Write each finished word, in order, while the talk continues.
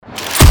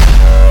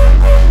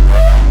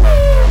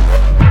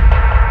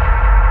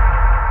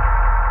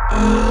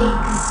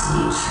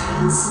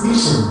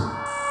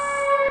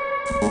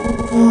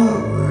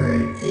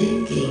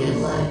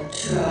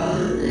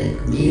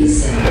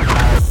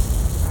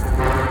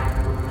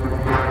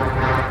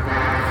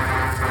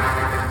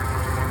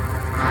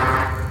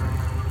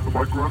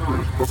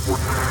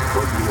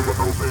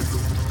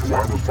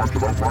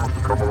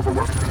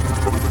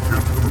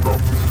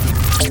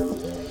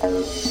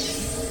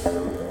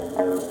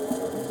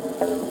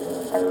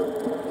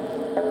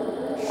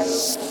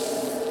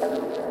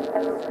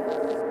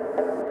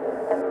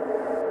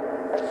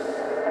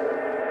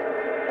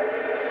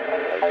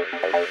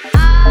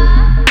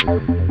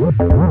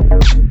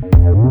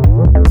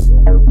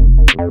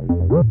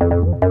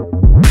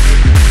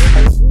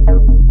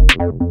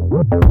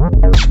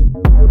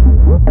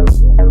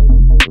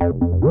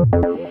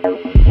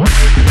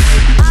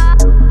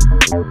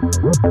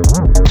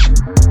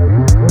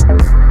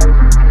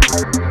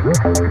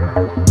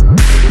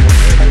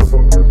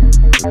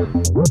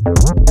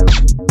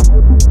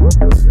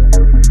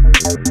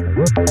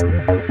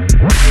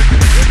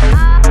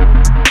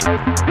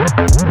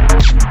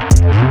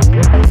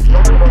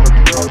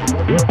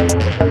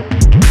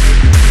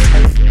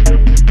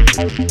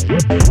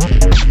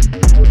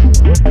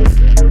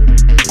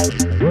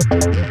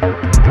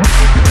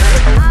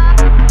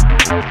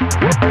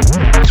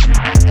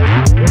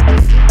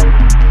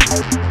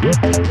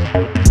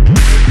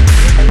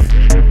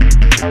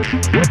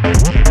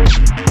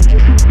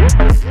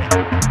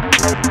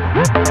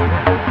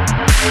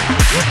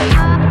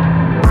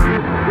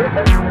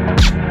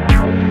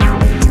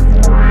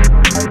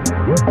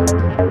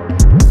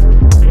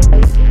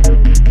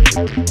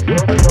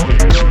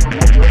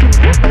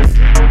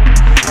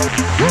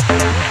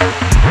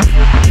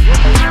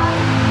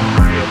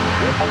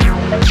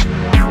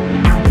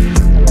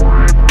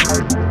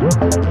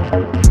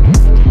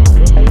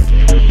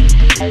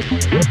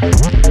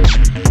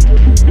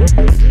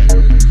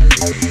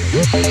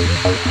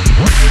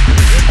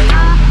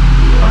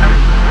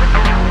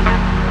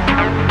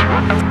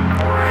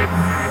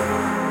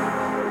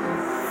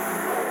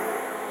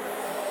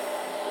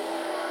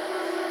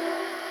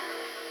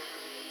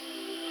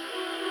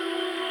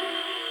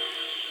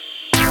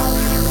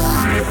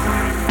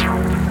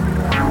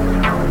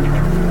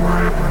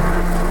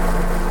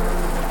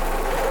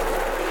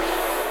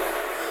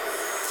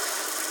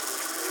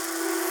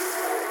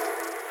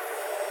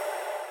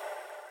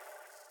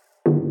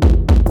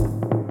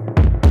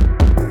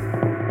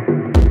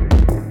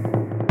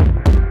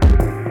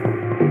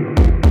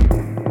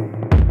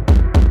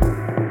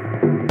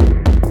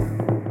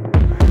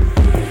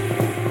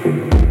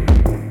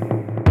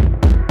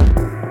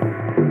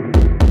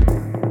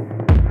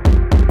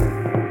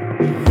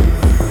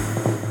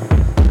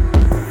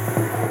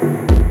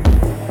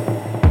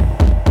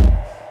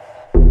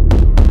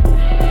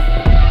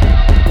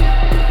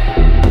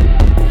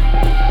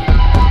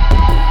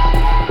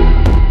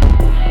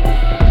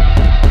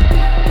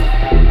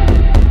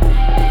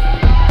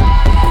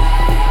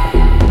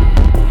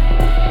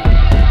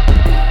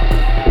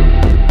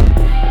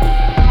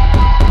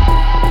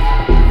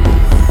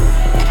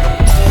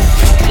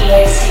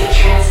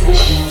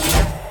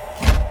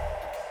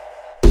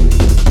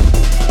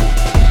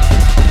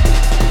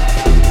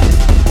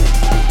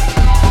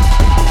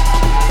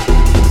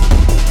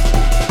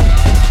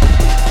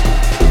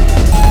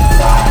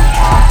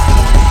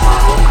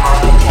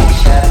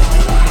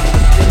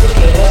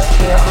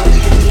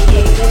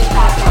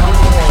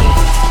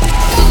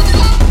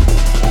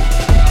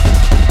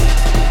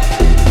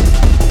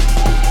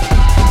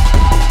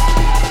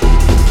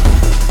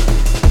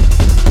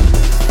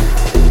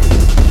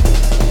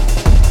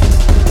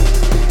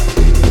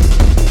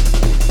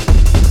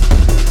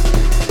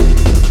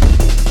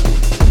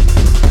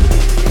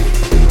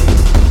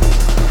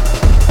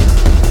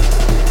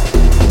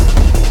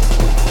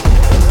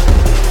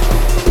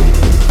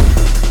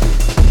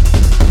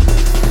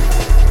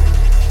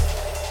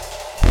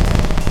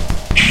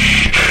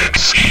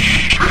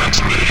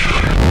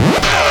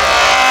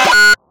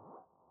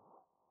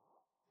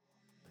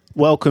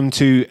Welcome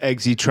to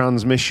EXE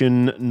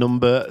transmission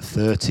number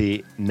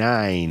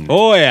 39.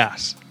 Oh,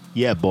 yes.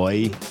 Yeah,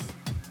 boy.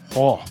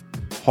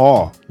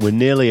 We're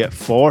nearly at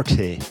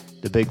 40.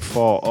 The big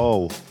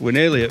 40. We're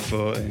nearly at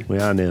 40. We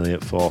are nearly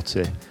at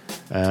 40.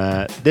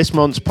 This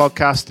month's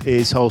podcast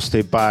is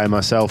hosted by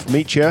myself,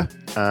 Meecha,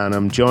 and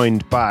I'm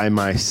joined by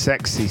my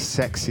sexy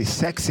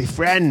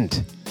friend,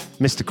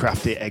 Mr.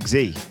 Krafty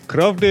EXE.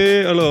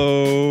 Krafty,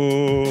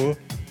 hello.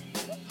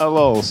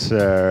 Hello,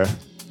 sir.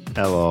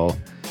 Hello.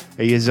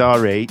 Are you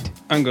alright?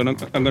 I'm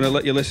gonna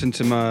let you listen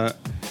to my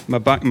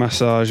back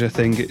massager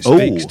thing. It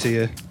speaks to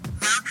you.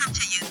 Welcome to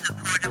use the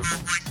portable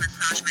voice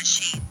massage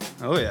machine.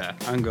 Oh yeah,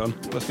 hang on.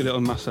 Let's get it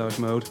on massage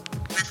mode.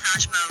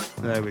 Massage mode.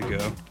 There we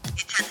go.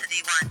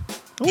 Intensity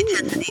 1. Ooh.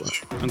 Intensity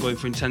 2. I'm going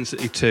for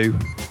intensity 2.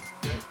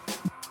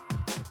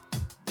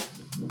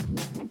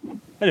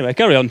 Anyway,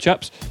 carry on,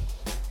 chaps.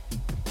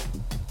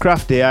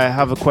 Krafty, I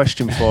have a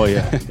question for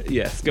you.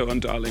 Yes, go on,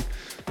 darling.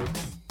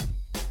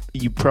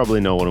 You probably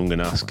know what I'm going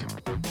to ask.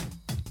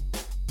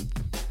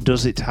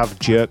 Does it have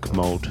jerk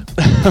mode?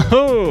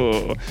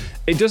 Oh,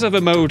 it does have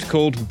a mode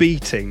called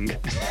beating.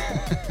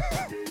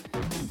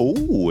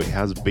 Oh, it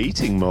has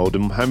beating mode.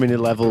 And how many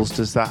levels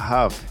does that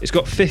have? It's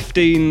got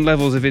 15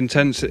 levels of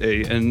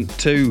intensity, and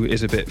 2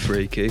 is a bit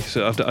freaky,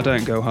 so I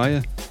don't go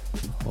higher.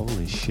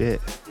 Holy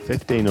shit.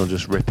 15 will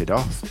just rip it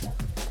off.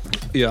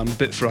 Yeah, I'm a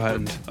bit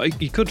frightened.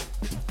 You could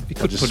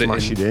Just put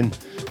smash it in.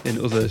 in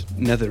other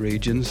nether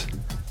regions.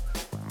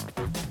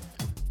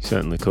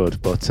 certainly could.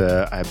 But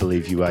I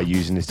believe you are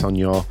using it on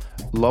your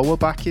lower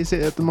back, is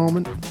it, at the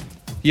moment?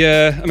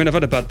 Yeah, I mean, I've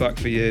had a bad back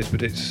for years,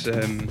 but it's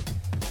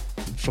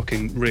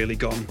fucking really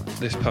gone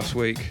this past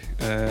week.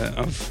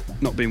 I've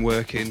not been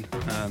working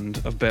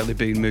and I've barely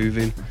been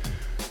moving.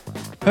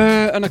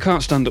 And I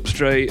can't stand up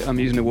straight. I'm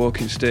using a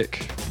walking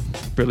stick.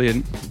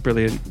 Brilliant.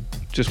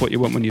 Just what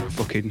you want when you're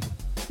fucking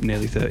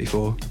nearly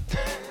 34.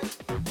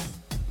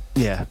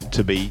 Yeah,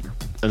 to be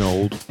an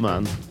old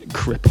man.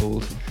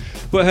 Crippled.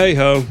 But hey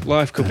ho,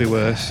 life could be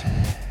worse.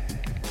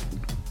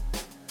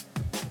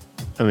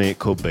 I mean, it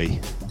could be.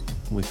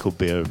 We could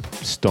be a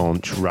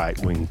staunch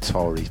right-wing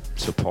Tory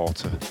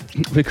supporter.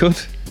 We could,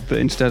 but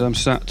instead I'm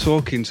sat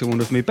talking to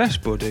one of my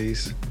best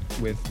buddies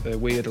with a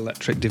weird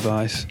electric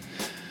device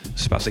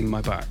spazzing my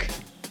back.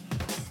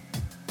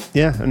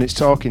 Yeah, and it's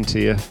talking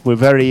to you. We're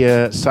very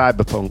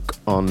cyberpunk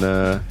on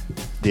the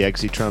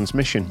EXE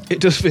transmission. It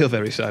does feel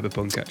very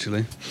cyberpunk,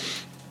 actually.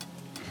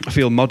 I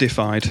feel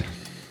modified.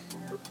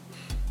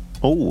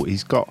 Oh,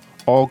 he's got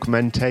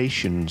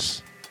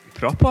augmentations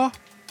Proper?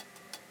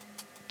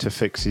 to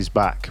fix his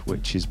back,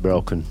 which is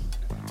broken.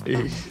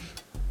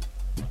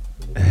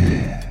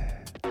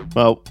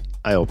 Well,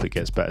 I hope it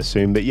gets better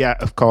soon. But yeah,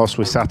 of course,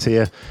 we're sat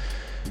here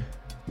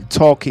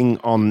talking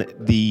on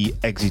the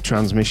EXE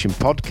Transmission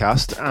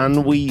podcast,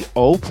 and we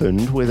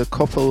opened with a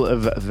couple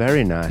of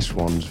very nice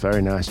ones,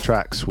 very nice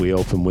tracks. We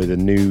opened with a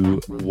new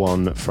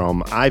one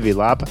from Ivy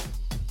Lab,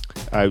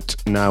 out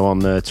now on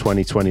the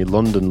 2020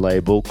 London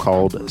label,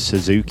 called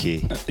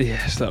Suzuki.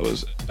 Yes, that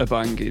was a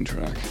banging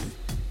track.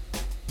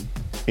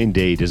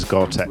 Indeed, as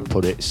Gore-Tex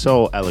put it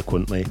so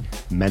eloquently,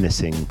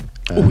 menacing.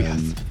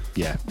 Yes.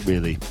 Yeah,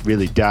 really,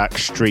 really dark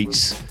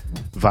streets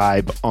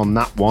vibe on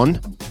that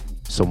one.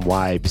 Some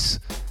vibes.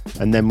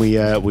 And then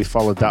we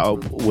followed that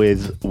up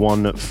with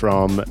one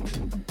from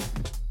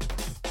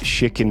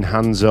Shiken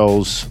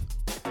Hanzo's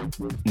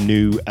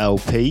new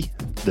LP,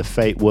 the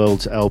Fate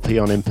Worlds LP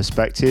on In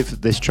Perspective.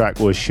 This track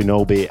was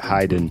Shinobi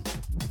Haiden.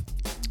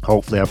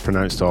 Hopefully I've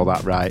pronounced all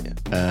that right.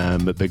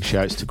 But big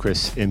shouts to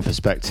Chris In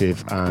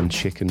Perspective and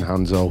Shiken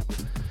Hanzo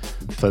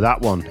for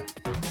that one.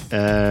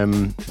 I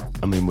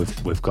mean,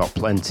 we've got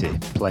plenty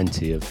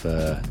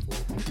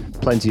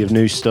of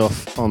new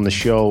stuff on the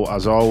show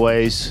as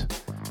always.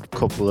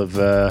 Couple of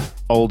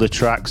older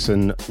tracks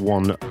and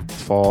one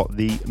for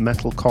the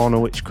Metal Corner,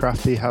 which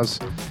Krafty has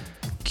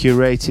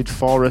curated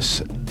for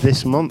us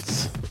this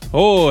month.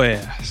 Oh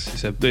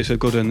yes, it's a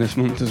good one this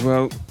month as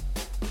well.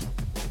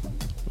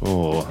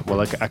 Oh well,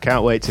 I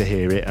can't wait to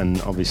hear it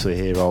and obviously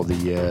hear all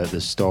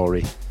the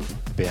story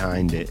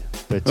behind it.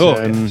 But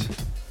yes.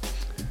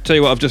 Tell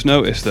you what, I've just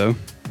noticed though.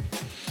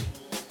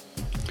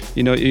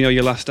 You know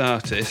your last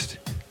artist.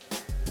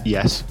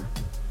 Yes.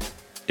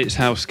 It's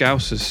how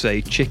Scousers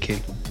say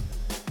chicken.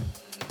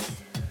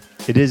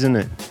 It is, isn't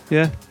it?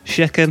 Yeah,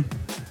 chicken.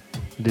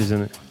 It is,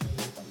 isn't it?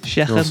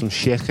 Chicken. Want some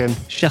chicken?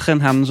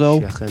 Chicken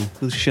Hanzo. Chicken.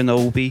 With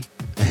Shinobi.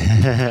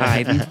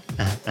 Haiden.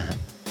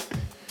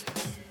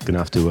 Gonna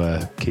have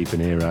to keep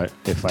an ear out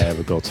if I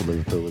ever go to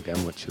Liverpool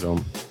again, which I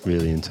don't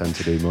really intend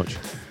to do much.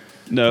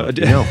 No, but,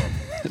 no.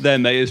 Their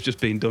mayor's just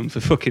been done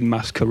for fucking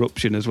mass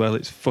corruption as well.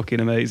 It's fucking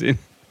amazing.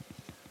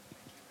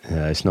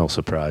 Yeah, it's no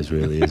surprise,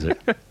 really, is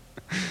it?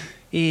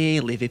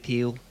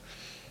 Liverpool.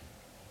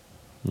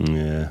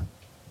 Yeah.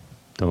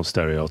 Don't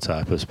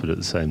stereotype us, but at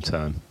the same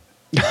time.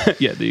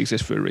 Yeah, they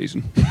exist for a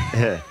reason.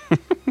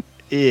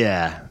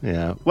 Yeah.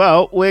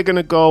 Well, we're going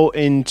to go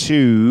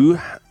into,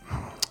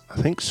 I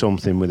think,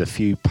 something with a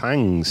few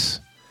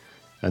pangs.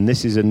 And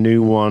this is a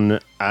new one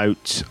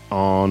out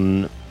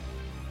on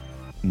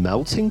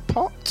Melting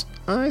Pot,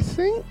 I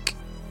think.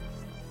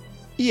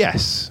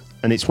 Yes.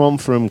 And it's one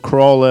from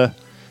Crawler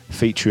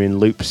featuring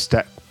Loop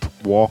Step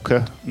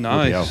Walker.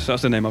 Nice.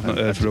 That's the name I've not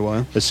heard for a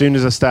while. As soon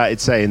as I started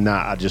saying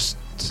that, I just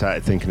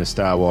started thinking of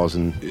Star Wars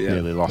and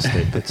nearly lost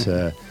it.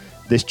 But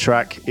this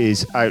track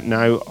is out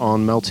now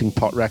on Melting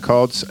Pot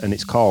Records and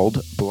it's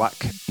called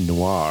Black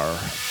Noir.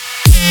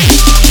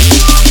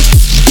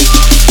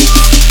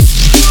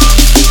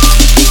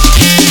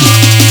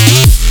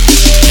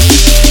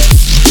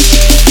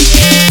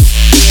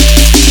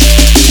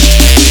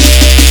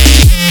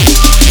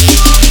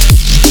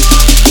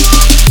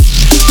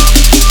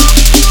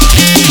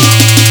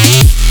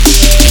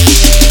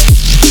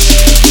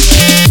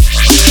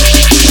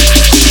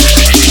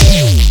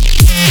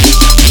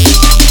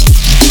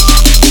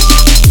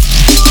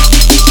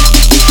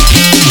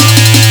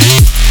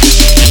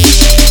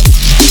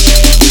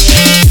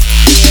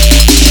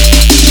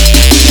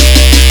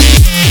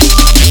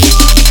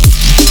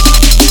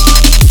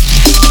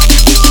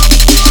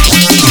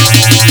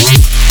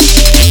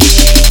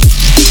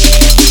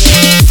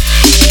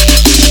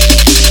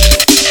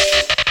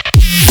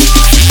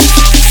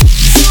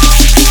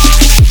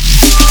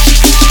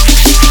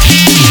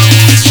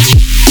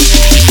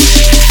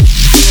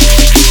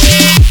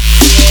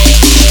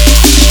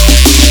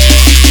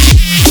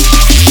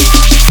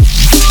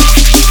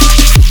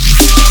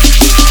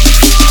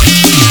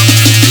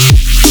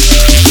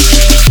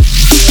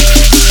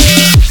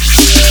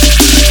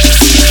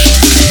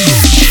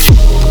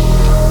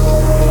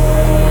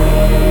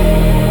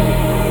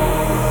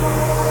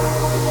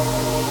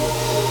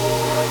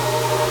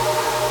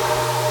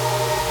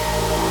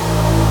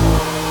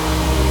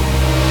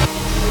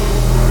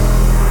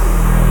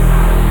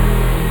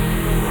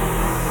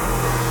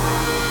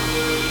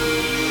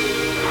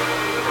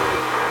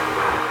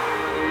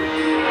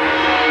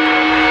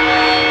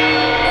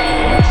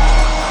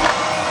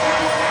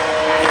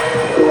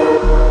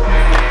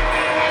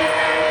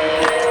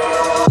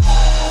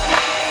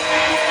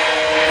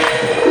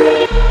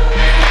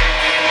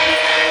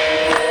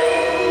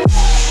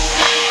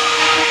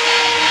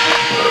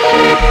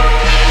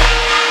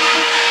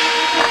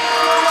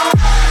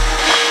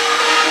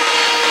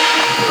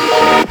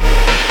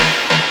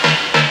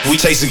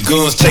 chasing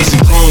goons, chasing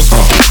goons.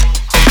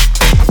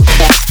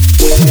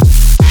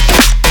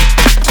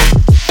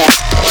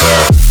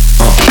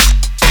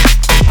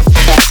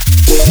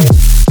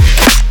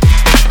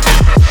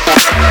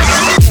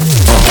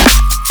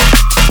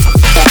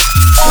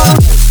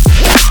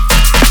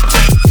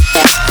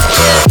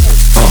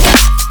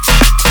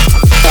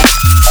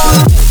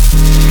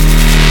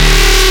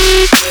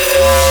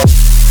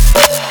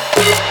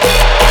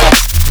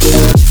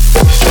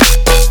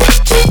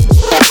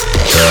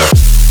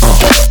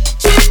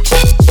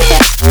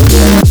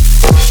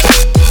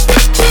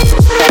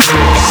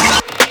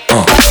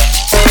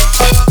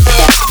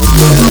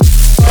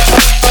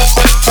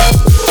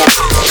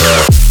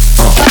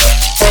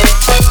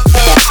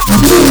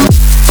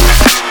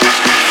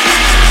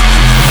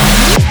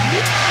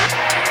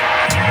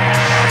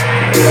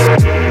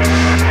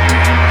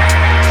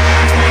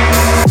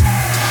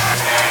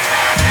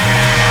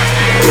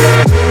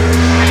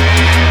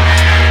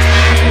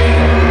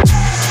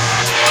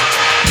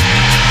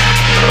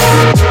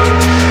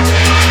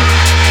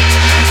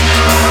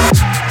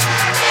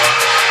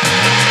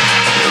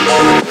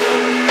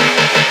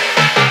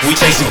 We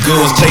chasing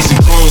goons, chasing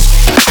goons.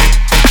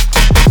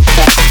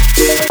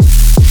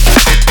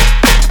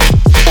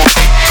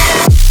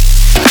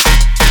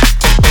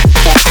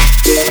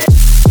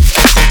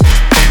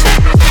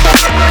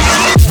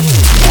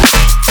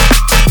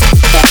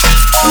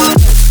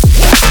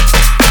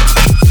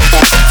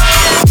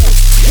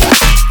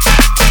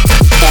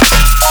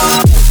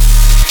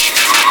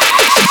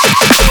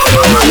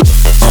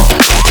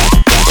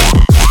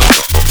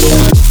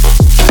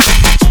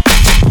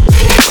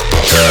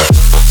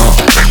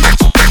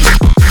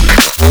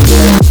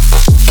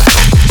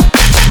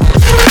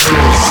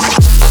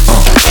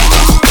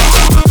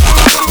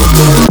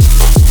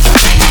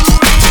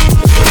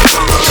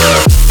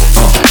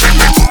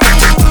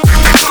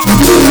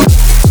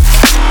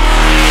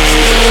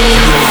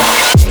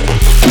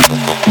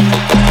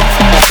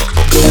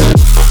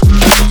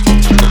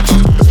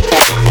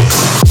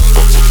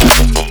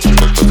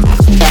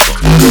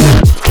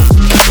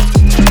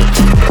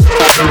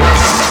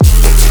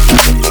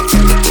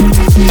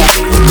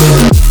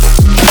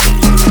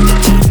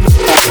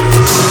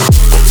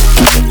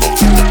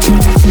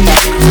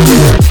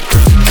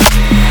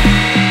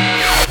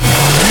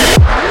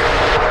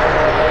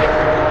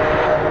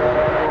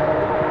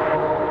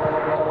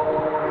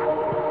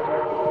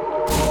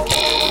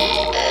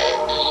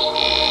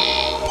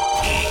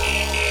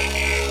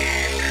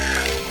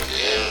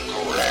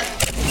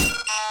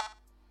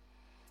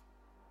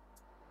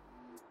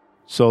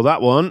 So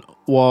that one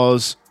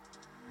was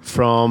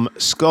from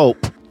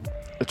Scope,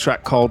 a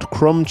track called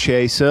Crumb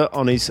Chaser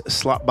on his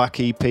Slapback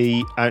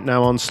EP, out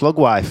now on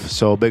Slugwife.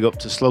 So big up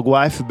to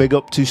Slugwife, big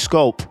up to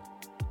Scope.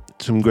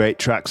 Some great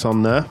tracks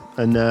on there.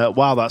 And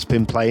while that's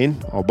been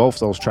playing, or both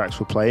those tracks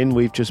were playing,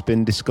 we've just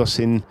been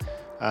discussing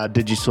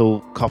digital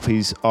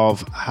copies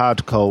of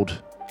Hard Code,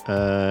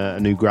 a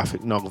new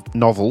graphic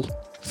novel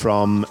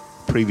from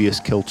previous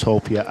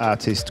Killtopia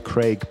artist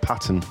Craig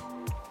Patton.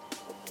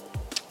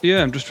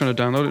 Yeah, I'm just trying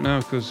to download it now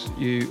because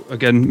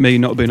me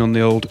not being on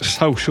the old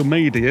social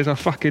medias, I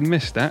fucking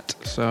missed that.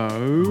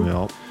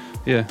 So,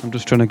 yeah, I'm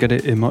just trying to get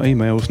it in my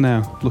emails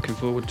now. Looking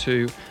forward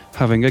to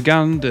having a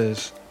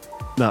ganders.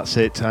 That's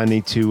it. I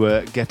need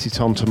to get it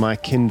onto my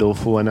Kindle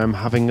for when I'm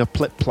having a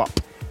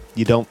plip-plop.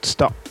 You don't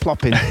stop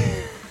plopping.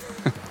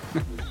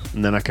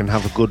 And then I can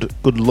have a good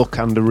look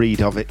and a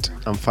read of it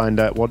and find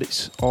out what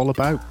it's all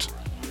about.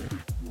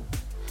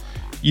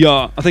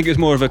 Yeah, I think it's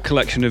more of a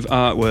collection of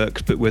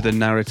artworks, but with a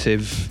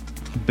narrative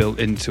built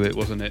into it,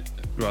 wasn't it?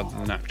 Rather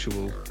than an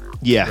actual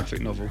graphic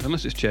novel,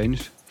 unless it's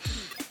changed.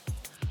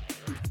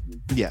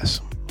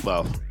 Yes.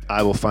 Well,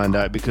 I will find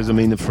out because, I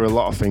mean, for a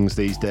lot of things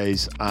these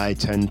days, I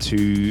tend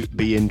to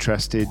be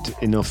interested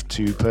enough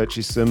to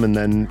purchase them and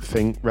then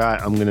think,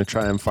 right, I'm going to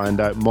try and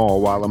find out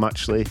more while I'm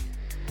actually...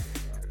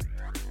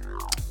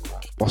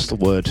 What's the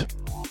word?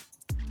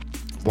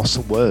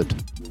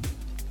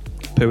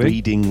 Pooing?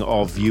 Reading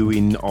or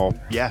viewing or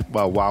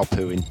while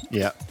pooing,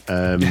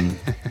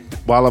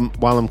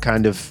 while I'm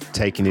kind of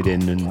taking it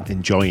in and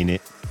enjoying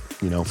it,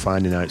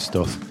 finding out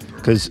stuff,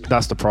 because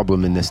that's the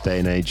problem in this day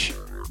and age.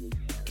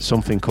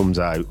 Something comes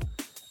out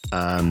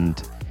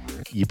and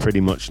you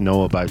pretty much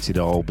know about it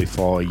all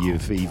before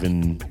you've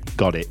even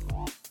got it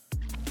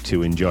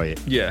to enjoy it.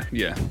 It's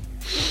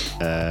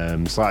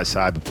like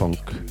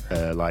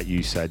Cyberpunk, like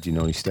you said,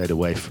 you stayed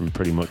away from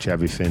pretty much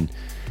everything.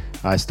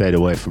 I stayed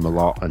away from a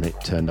lot, and it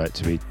turned out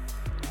to be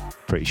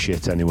pretty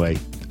shit anyway.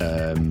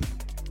 I'm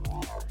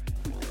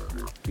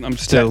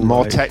still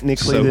more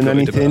technically than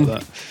anything.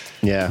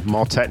 Yeah,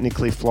 more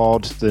technically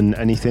flawed than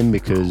anything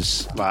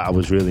because I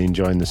was really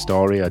enjoying the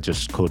story. I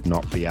just could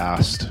not be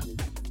arsed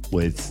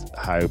with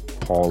how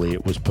poorly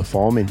it was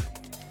performing.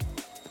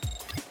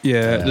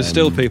 Yeah, there's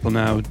still people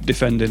now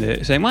defending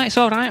it, saying, well, it's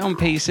all right on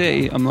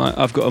PC. I'm like,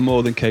 I've got a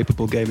more than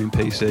capable gaming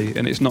PC,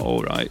 and it's not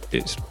all right.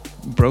 It's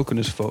broken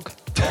as fuck.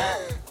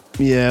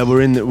 Yeah,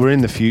 we're in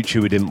the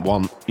future. We didn't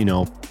want,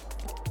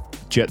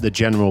 the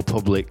general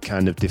public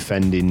kind of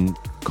defending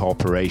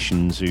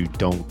corporations who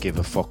don't give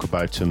a fuck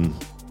about them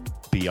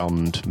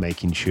beyond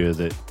making sure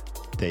that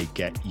they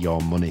get your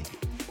money.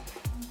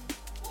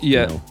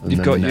 Yeah, You know, and you've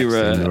then got the next your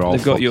thing they're all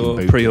they've got fucking your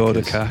bootlickers.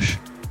 pre-order cash.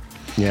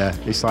 Yeah,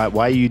 it's like,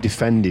 why are you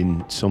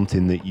defending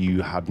something that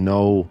you had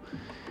no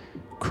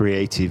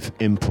creative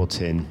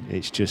input in?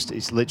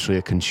 It's literally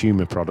a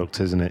consumer product,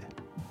 isn't it?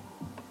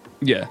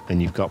 Yeah,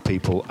 And you've got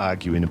people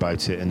arguing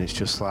about it, and it's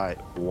just like,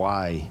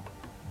 why?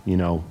 You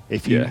know,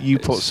 if you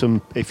put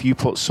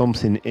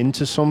something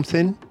into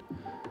something,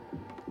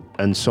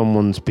 and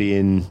someone's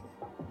being,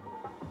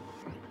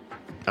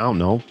 I don't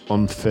know,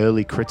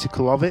 unfairly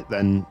critical of it,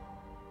 then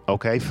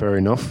okay, fair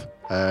enough.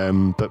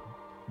 But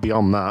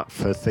beyond that,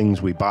 for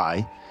things we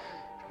buy,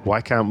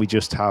 why can't we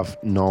just have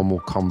normal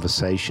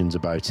conversations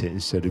about it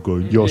instead of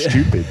going, you're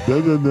stupid?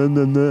 No, no, no,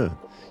 no, no.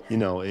 You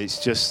know,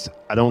 it's just,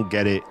 I don't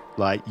get it.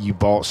 Like, you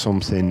bought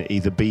something,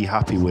 either be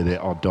happy with it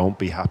or don't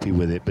be happy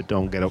with it, but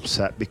don't get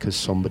upset because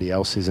somebody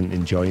else isn't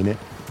enjoying it.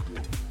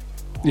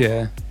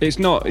 Yeah, it's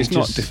not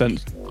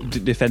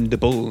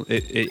defendable.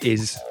 It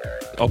is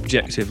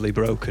objectively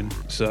broken.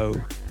 So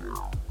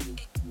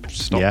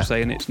stop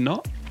saying it's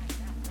not.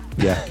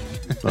 Yeah,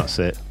 that's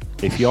it.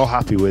 If you're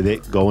happy with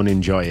it, go and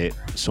enjoy it.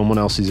 Someone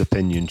else's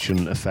opinion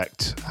shouldn't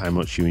affect how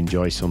much you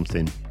enjoy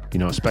something. You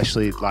know,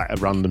 especially like a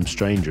random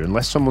stranger.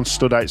 Unless someone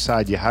stood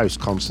outside your house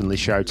constantly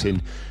shouting,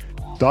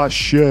 "That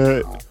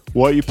shit,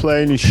 what are you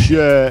playing is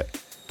shit,"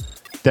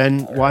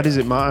 then why does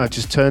it matter?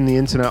 Just turn the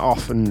internet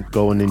off and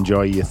go and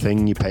enjoy your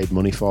thing you paid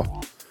money for.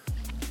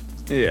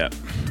 Yeah,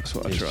 that's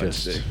what I try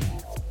to do.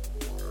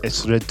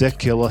 It's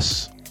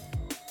ridiculous.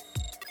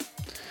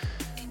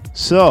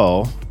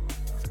 So,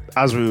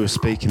 as we were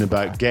speaking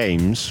about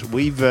games,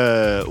 we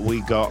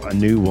got a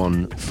new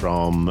one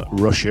from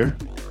Russia,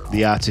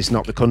 the artist,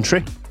 not the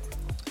country.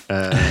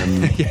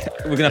 Yeah,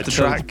 we're gonna have to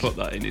try to track. put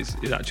that in his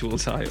actual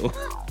title.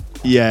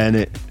 Yeah,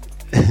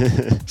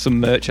 innit? Some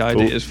merch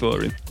ideas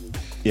for him.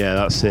 Yeah,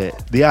 that's it.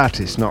 The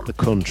artist, not the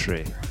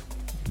country.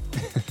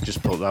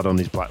 Just put that on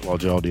his Black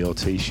Lodge Audio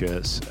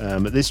t-shirts.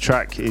 But this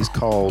track is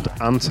called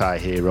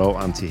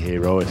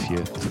Anti-Hero if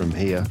you're from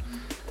here.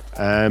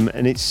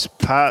 And it's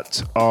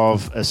part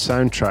of a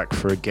soundtrack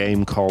for a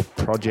game called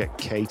Project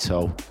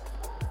Kato,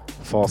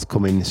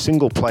 forthcoming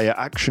single-player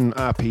action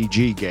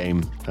RPG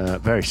game.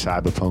 Very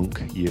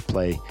cyberpunk. You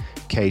play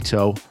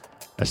Kato,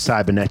 a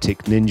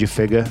cybernetic ninja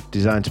figure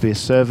designed to be a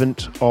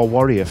servant or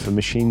warrior for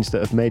machines that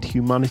have made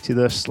humanity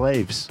their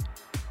slaves.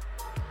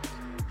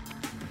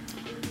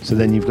 So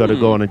then you've got to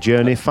go on a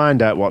journey,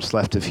 find out what's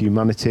left of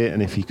humanity,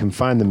 and if you can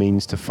find the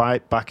means to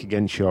fight back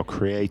against your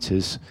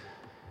creators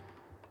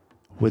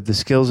with the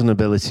skills and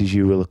abilities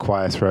you will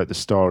acquire throughout the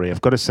story.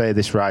 I've got to say,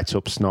 this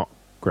write-up's not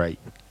great.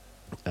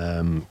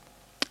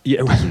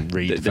 Yeah, It doesn't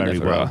read they very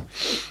never well. are.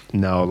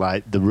 No,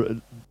 like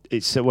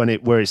it's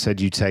where it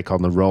said you take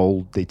on the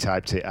role, they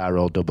typed it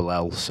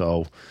ROLL,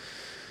 so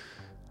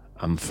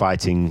I'm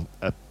fighting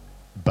a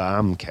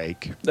barm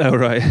cake. Oh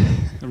right,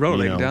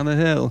 rolling down the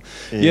hill.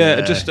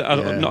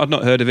 I'd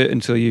not heard of it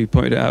until you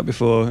pointed it out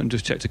before, and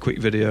just checked a quick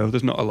video.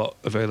 There's not a lot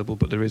available,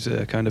 but there is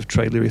a kind of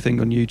trailery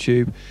thing on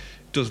YouTube.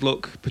 Does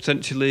look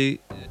potentially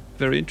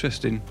very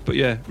interesting. But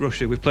yeah,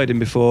 Russia, we've played him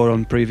before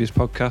on previous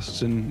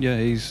podcasts, and yeah,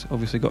 he's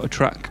obviously got a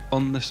track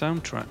on the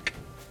soundtrack.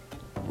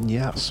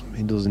 Yes,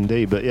 he does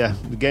indeed. But yeah,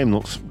 the game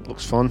looks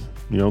fun.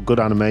 You know, good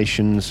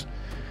animations,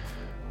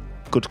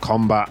 good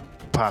combat,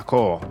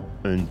 parkour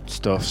and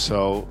stuff.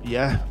 So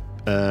yeah,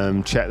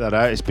 check that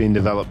out. It's being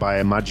developed by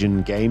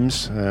Imagine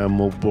Games.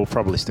 We'll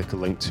probably stick a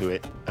link to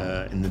it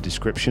in the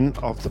description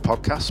of the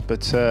podcast.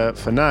 But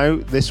for now,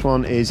 this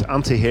one is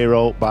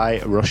Anti-Hero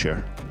by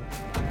Russia.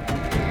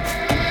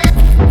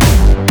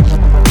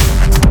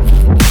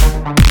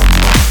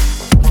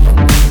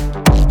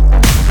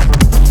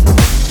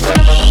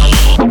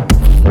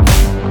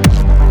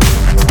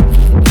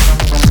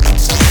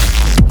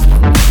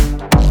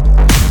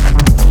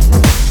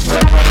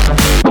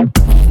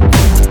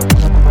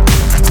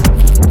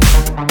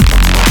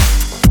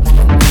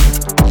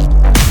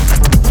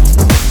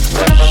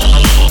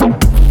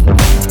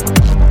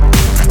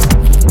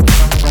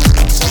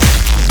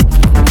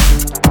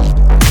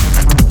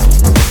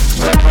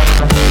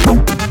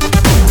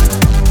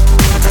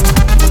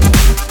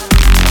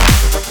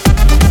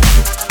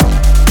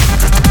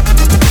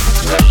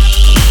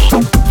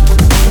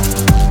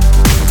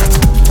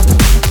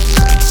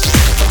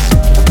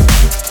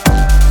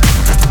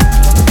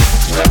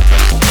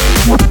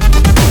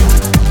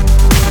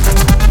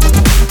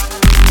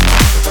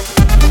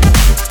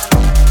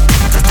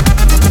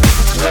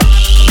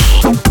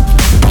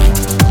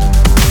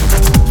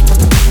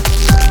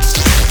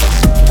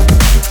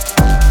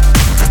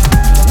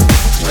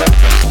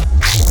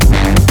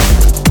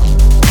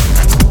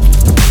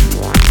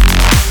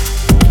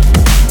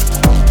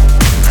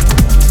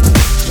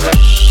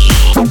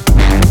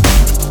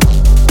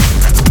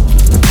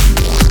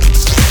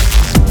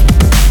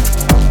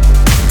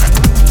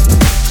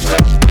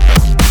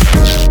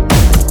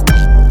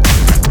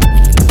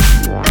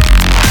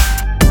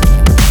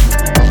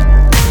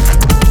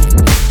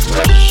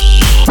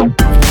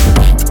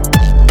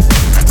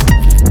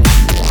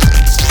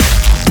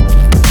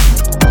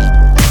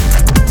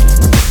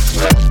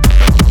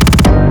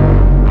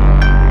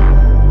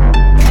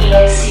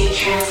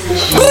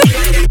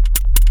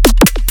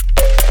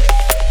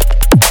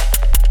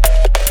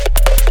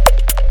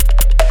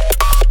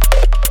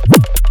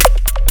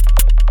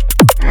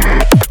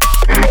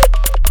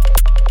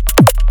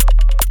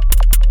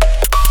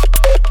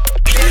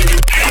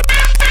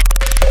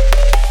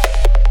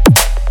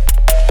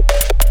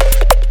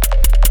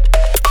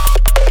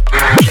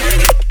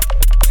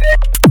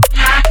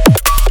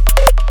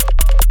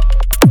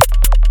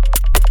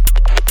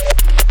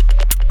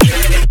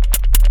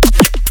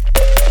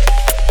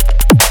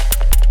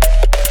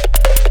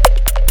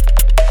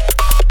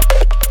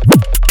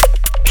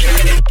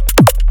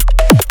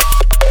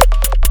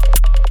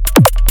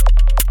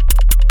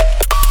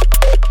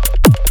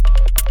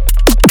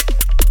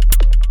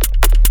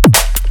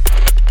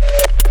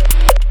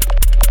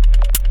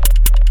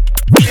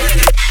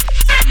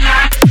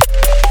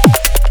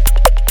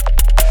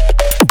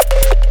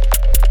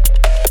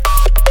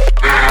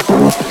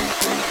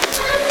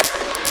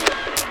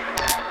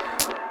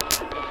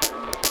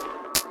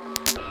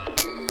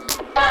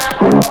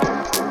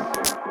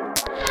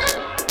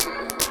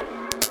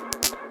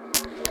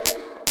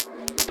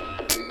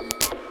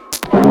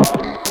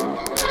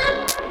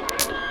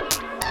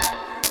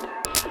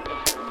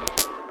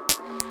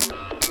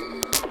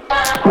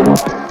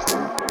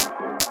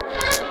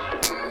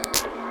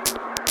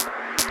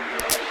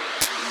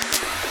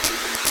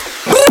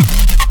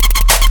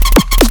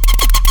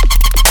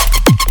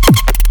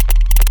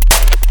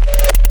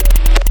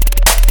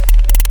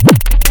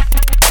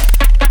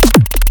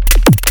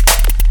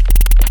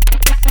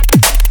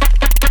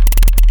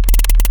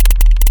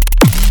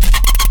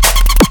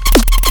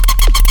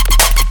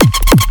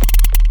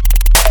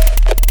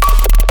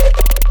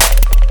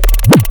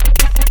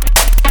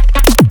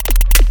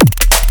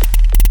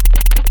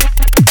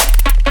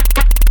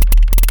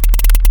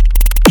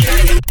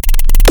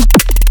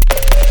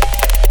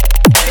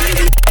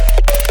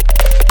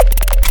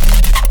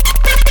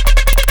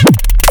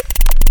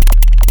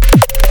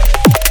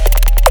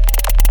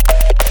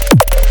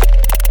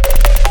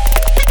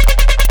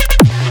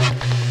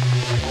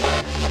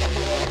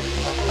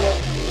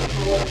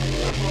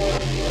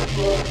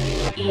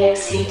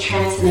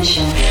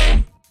 transmission.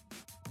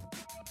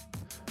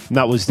 And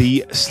that was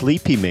the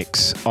Sleepy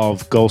mix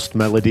of Ghost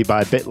Melody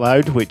by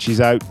BitLoud, which is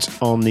out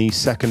on the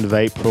 2nd of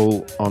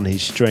April on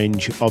his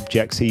Strange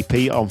Objects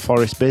EP on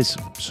Forest Biz.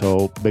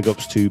 So big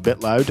ups to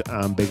BitLoud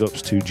and big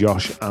ups to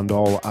Josh and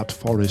all at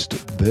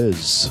Forest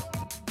Biz.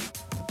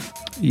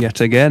 Yet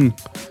again,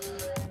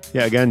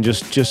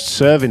 just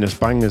serving us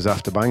bangers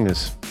after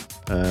bangers.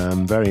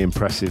 Very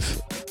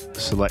impressive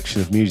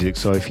selection of music.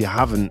 So if you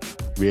haven't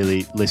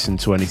really listened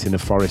to anything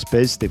of Forest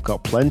Biz, they've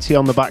got plenty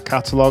on the back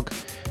catalogue.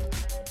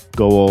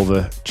 Go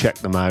over, check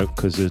them out,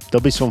 because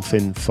there'll be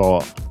something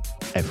for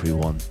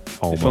everyone,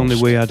 almost. If only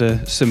we had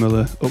a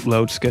similar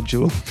upload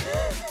schedule.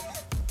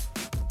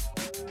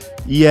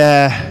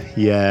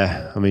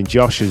 Yeah. I mean,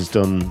 Josh has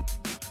done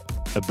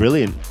a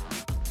brilliant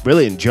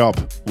job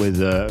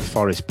with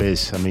Forest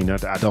Biz. I mean,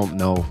 I don't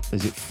know.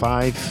 Is it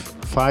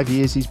five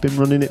years he's been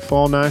running it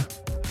for now?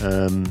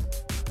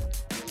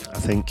 I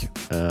think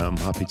I'm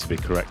happy to be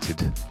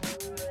corrected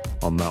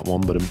on that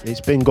one, but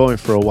it's been going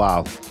for a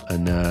while,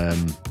 and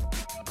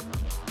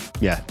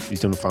he's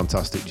done a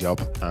fantastic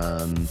job,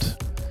 and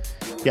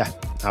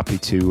happy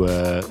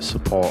to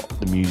support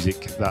the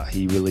music that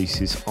he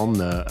releases on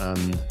there,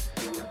 and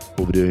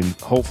we'll be doing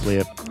hopefully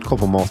a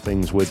couple more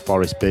things with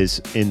Forest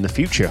Biz in the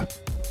future.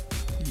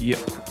 Yep,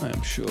 I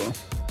am sure.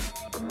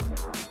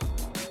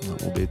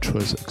 That will be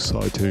très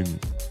exciting.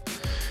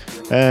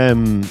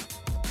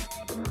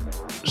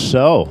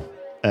 So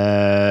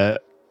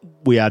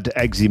we had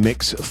EXE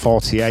Mix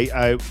 48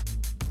 out.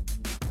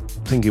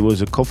 I think it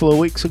was a couple of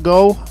weeks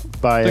ago.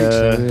 By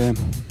it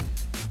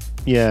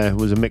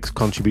was a mix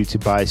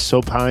contributed by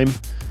Subheim.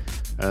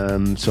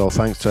 So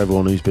thanks to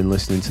everyone who's been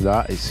listening to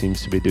that. It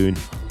seems to be doing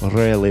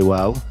really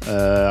well.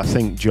 I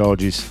think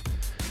George is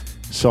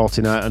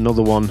sorting out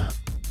another one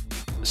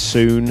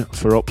soon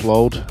for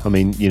upload. I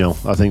mean,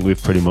 I think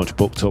we've pretty much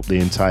booked up the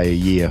entire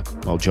year.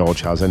 Well,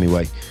 George has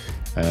anyway.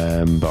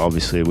 But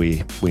obviously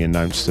we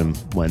announce them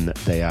when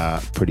they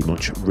are pretty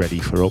much ready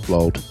for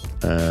upload.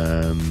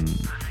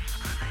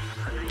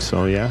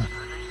 So yeah.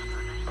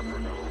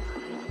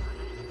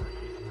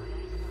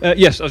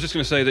 Yes, I was just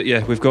going to say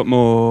that, we've got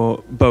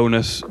more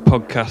bonus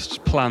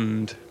podcasts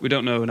planned. We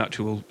don't know an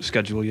actual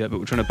schedule yet, but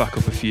we're trying to back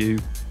up a few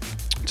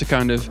to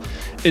kind of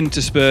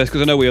intersperse,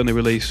 because I know we only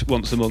release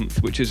once a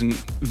month, which isn't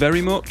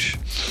very much.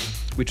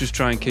 We just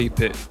try and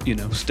keep it,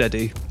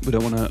 steady. We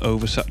don't want to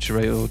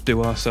oversaturate or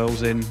do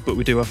ourselves in, but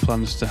we do have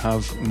plans to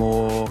have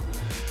more,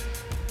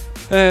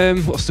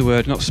 what's the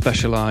word, not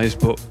specialised,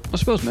 but I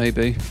suppose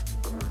maybe.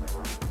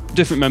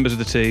 Different members of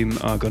the team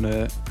are going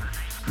to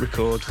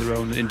record their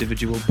own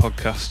individual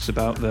podcasts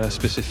about their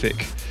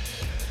specific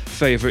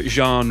favourite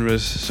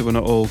genres, so we're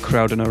not all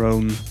crowding our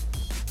own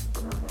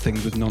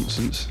things with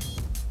nonsense.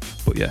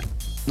 But yeah.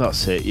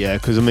 That's it,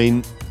 because I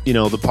mean, the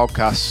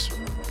podcasts,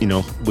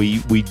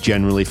 we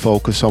generally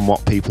focus on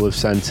what people have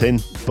sent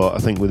in, but I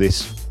think with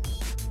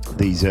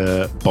these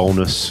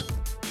bonus,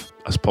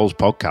 I suppose,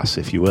 podcasts,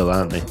 if you will,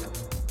 aren't they?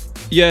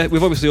 Yeah,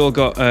 we've obviously all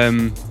got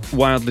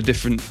wildly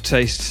different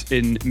tastes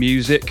in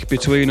music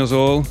between us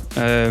all,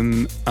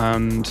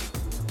 and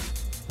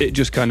it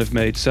just kind of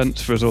made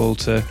sense for us all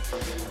to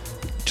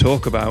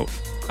talk about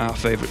our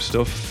favourite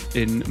stuff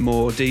in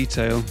more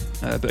detail.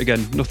 But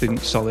again, nothing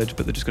solid,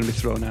 but they're just going to be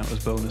thrown out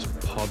as bonus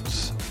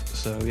pods.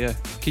 So yeah,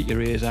 keep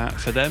your ears out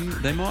for them.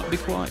 They might be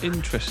quite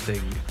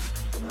interesting.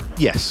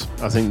 Yes,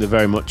 I think they're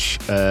very much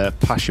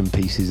passion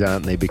pieces,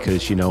 aren't they?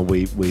 Because,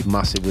 we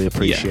massively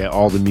appreciate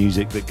all the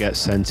music that gets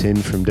sent in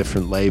from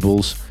different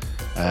labels,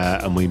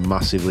 and we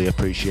massively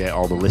appreciate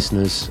all the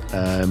listeners.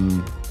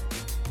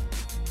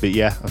 But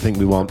yeah, I think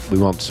we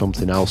want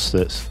something else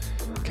that's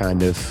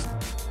kind of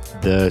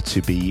there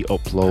to be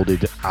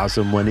uploaded as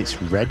and when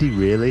it's ready,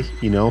 really.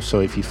 So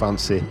if you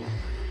fancy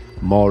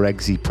more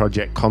EXE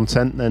project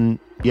content, then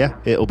yeah,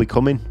 it'll be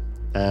coming.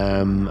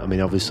 I mean,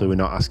 obviously we're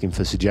not asking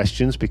for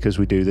suggestions, because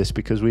we do this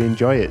because we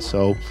enjoy it,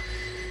 so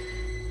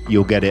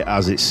you'll get it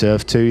as it's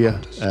served to you.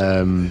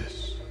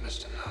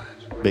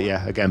 But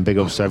yeah, again, big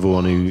ups to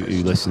everyone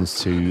who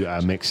listens to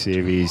our mix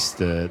series,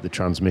 the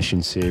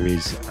transmission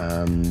series,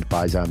 and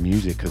buys our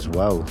music as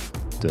well,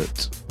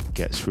 that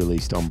gets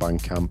released on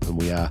Bandcamp, and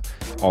we are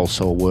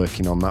also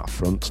working on that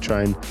front to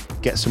try and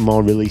get some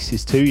more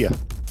releases to you.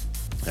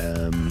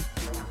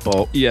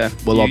 But yeah,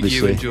 well, obviously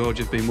you and George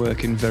have been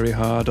working very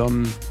hard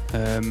on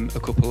a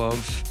couple of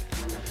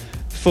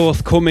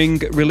forthcoming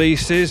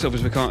releases.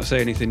 Obviously we can't say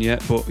anything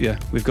yet, but yeah,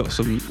 we've got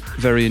some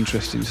very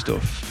interesting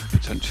stuff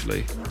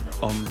potentially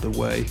on the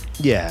way.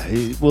 Yeah,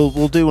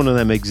 we'll do one of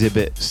them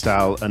exhibit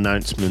style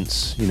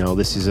announcements.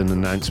 This is an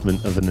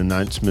announcement of an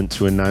announcement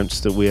to announce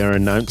that we are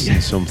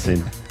announcing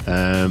something.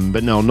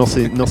 But no,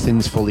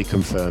 nothing's fully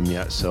confirmed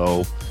yet,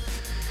 so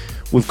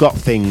we've got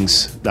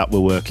things that we're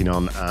working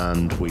on,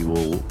 and we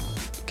will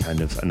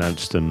kind of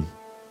announce them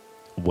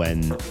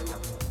when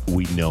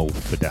we know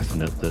for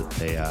definite that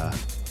they are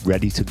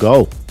ready to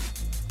go.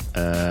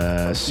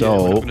 We're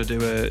not going to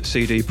do a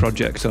CD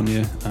project on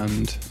you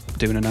and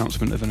do an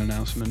announcement of an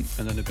announcement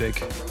and then a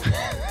big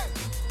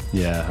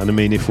yeah, and I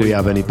mean, if we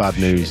have any bad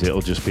news,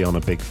 it'll just be on a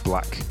big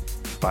black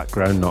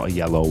background, not a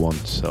yellow one.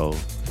 So,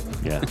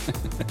 yeah,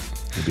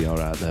 you'll be all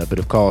right there. But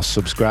of course,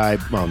 subscribe.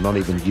 Well,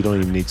 you don't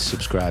even need to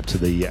subscribe to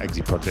the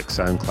EXE Project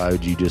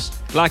SoundCloud. You just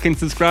Like and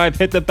subscribe,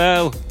 hit the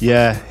bell.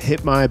 yeah,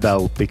 hit my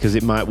bell because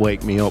it might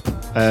wake me up.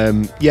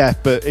 Yeah,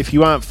 but if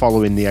you aren't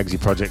following the EXE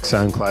Project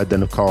SoundCloud,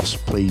 then of course,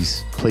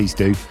 please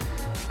do.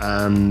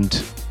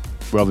 And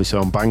we're obviously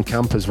on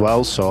Bandcamp as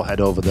well, so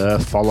head over there,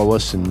 follow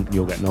us, and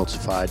you'll get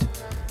notified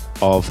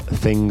of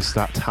things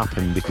that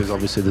happen, because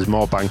obviously there's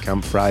more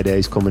Bandcamp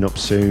Fridays coming up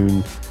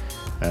soon.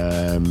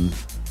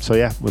 So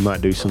yeah, we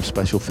might do some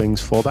special things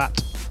for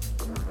that.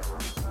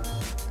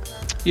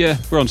 Yeah,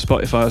 we're on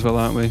Spotify as well,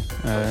 aren't we?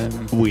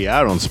 We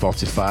are on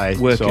Spotify,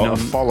 Working so on- a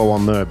follow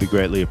on there would be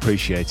greatly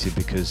appreciated,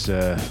 because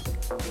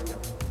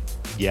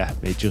yeah,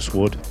 it just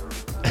would.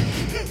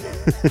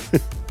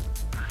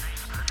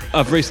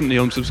 I've recently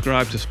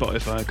unsubscribed to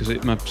Spotify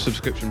because my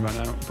subscription ran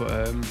out, but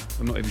I'm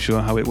not even sure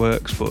how it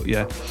works. But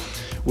yeah,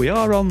 we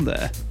are on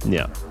there.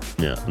 Yeah,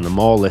 and the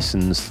more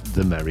listens,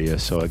 the merrier.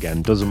 So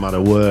again, doesn't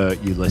matter where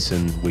you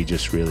listen, we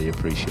just really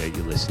appreciate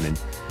you listening.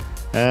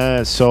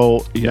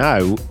 So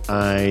now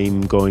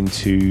I'm going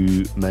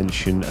to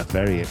mention a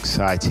very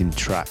exciting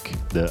track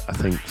that I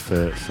think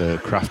for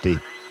Krafty,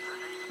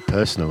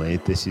 personally,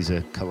 this is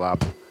a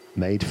collab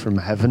made from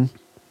heaven.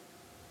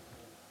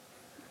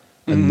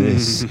 And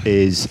this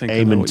is I think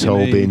I know Eamon what you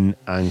mean. Tobin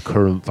and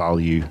Current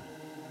Value.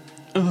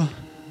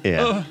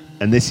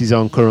 And this is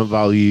on Current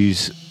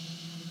Value's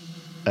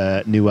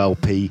new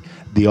LP,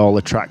 The All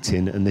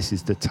Attracting, and this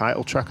is the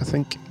title track, I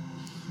think.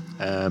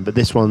 But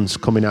this one's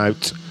coming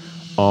out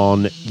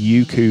on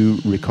Yuku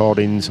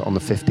Recordings on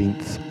the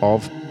 15th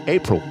of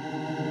April.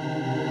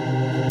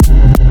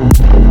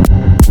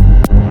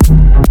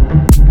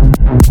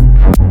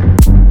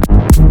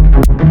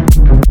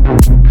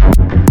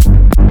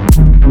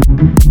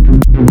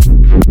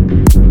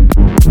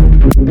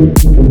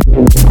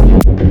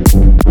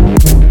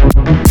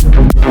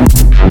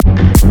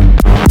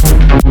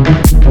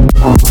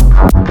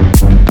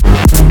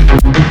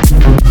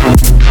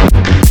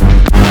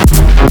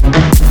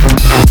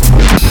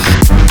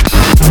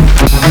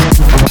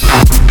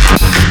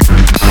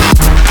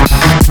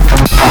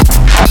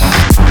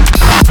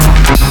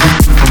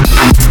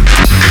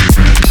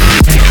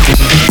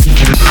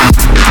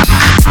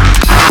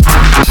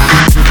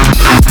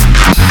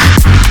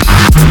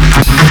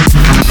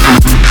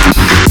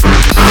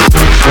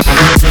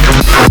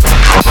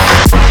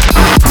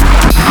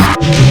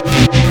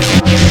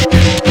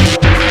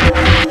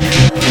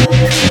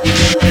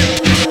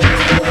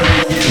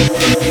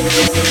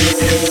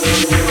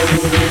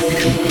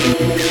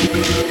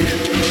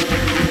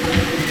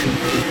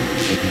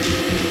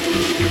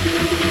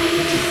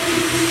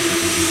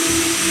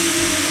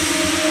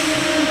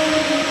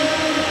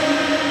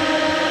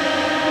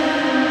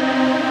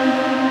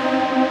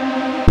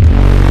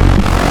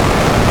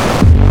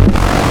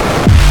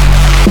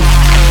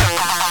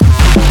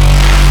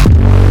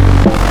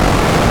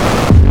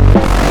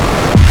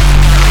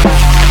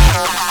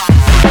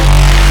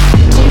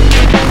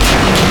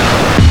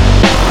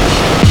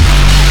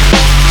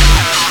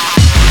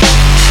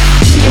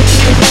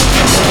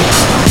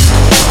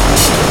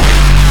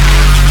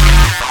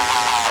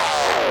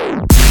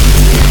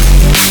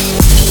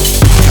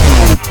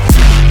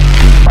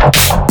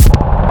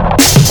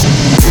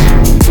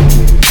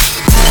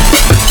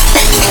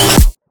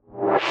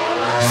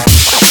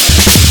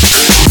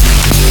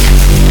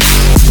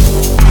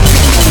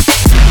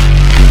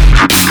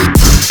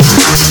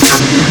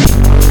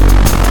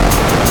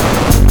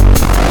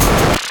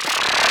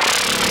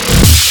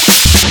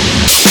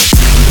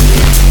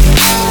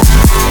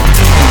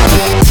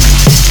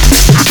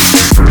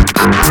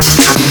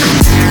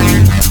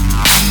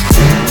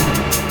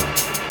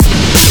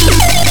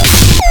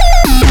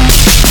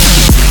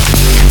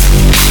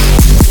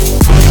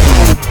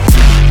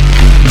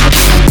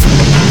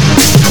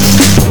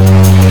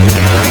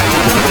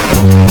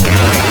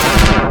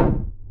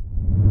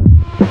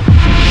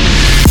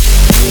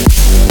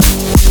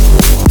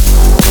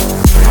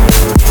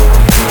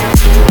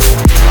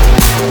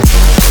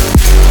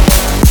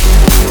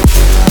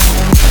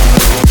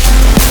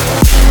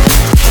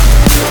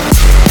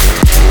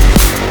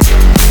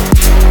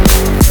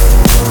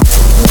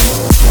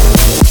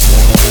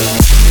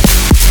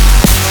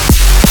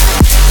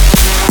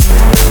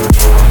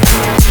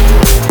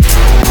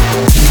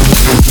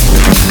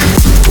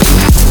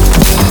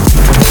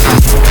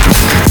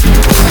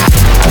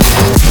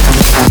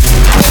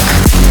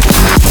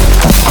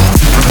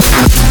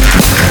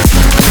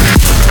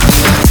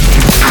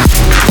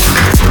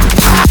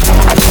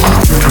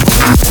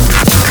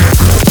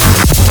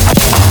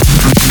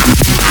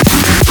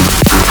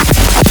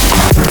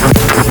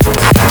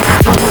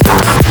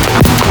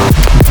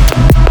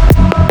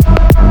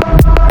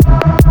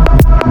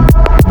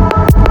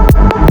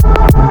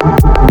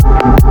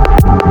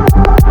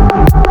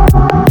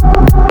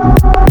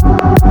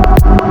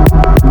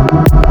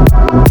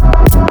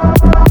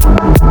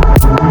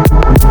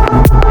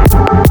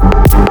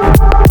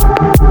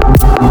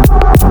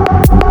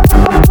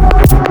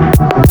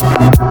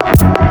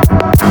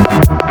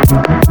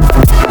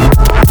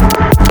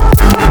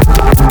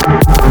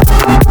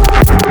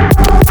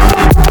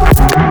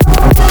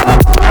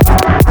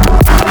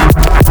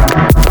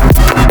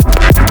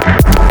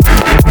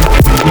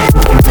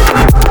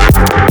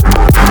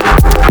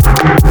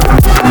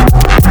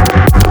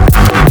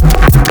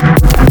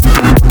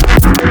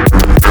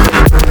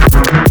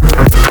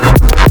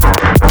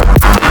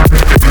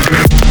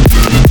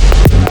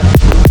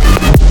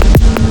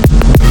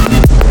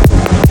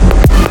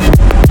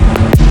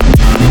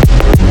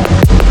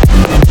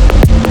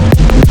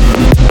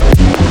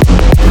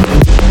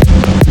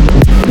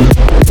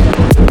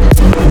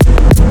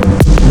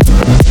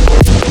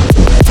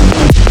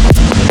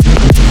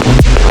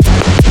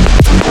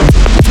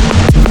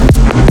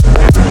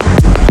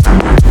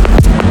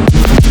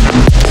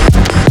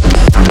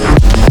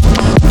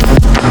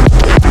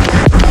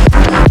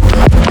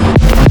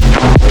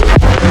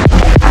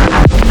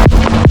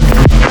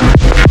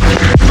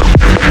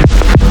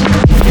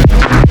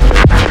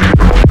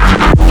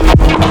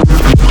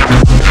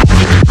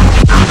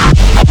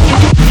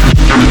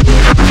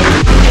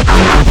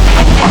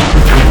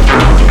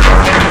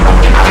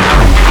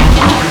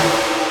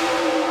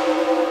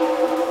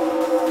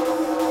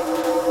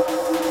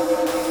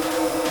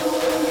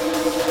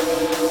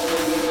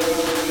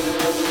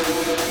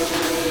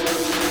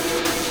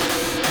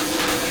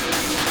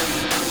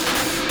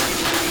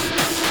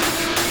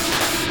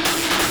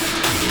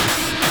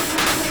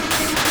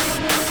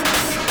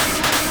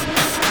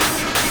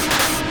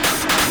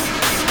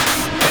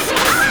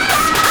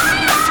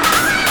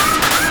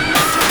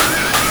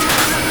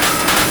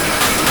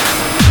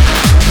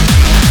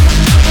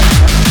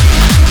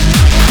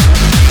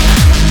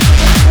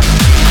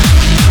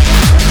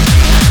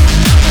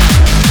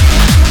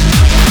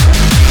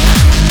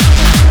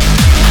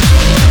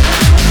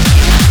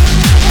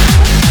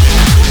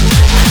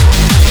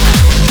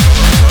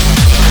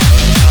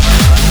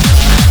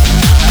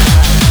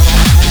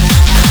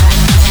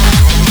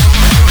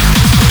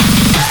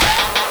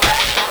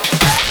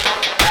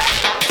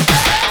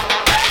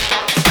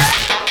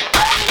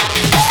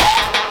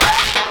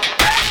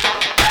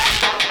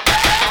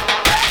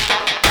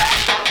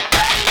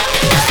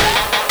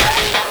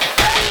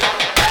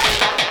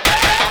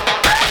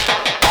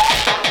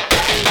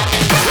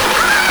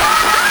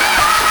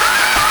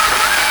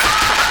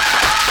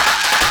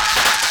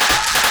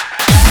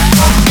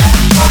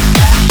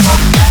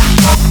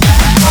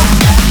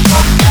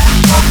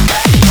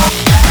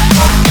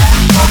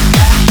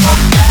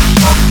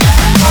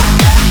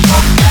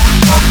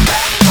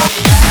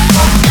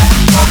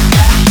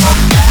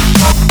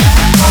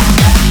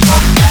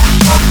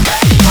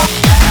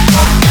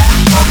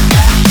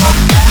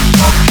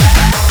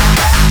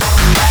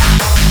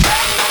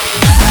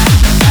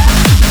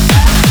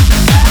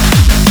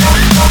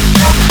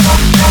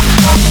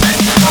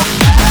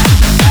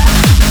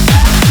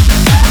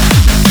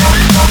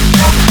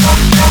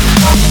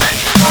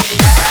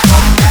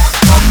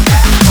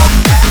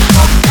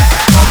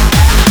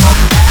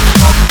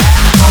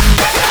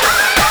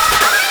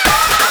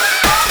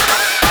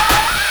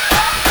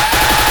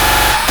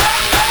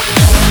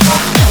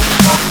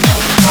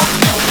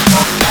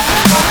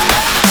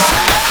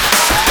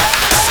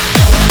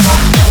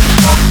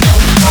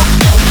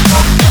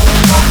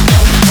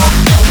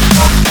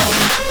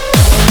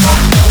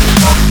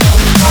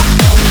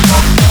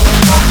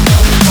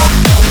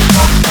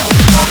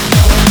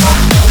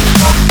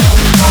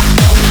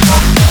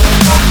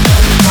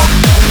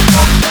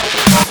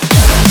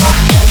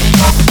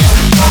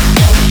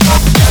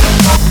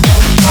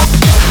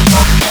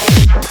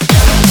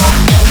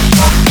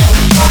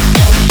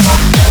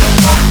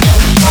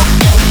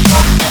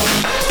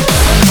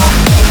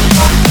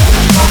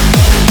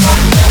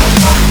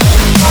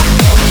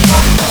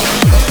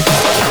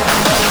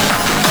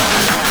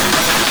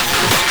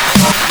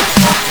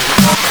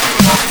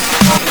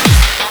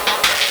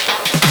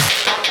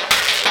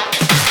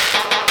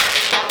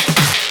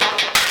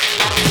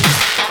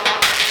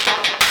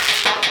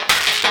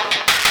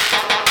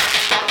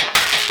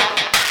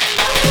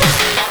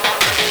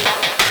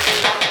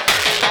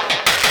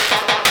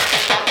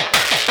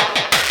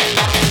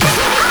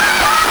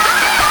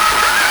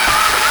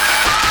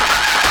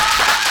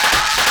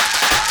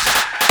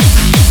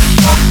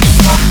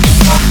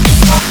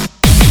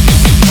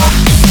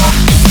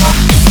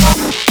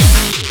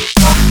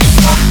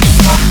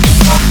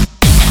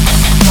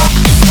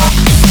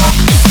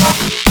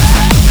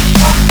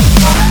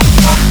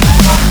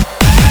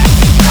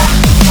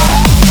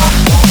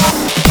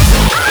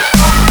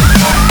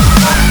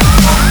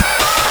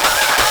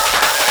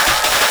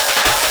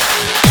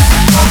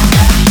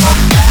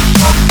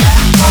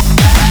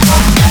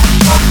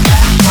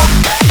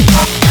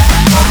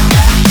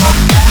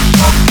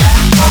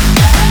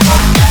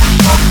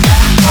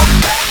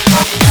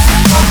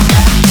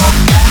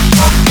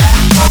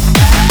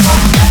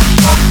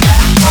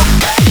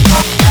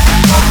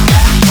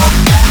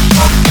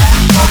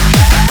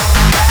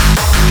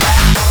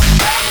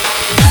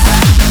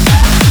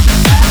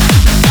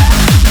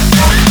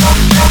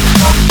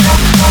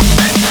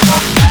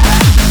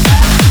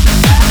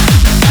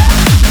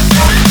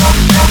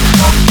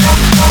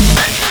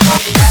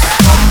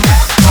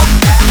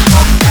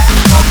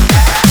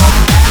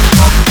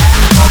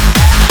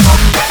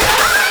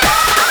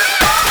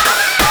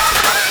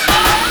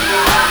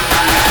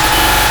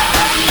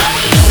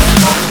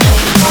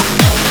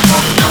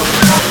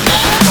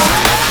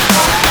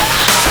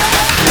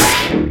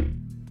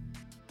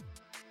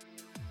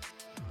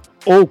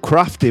 Oh,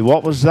 Krafty,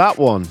 what was that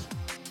one?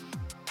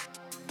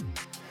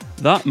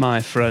 That,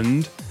 my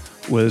friend,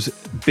 was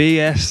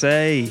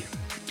BSA.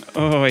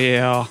 Oh,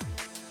 yeah.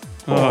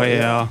 Oh,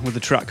 yeah. With a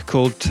track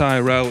called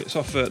Tyrell. It's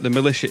off the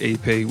Militia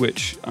EP,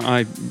 which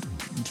I,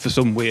 for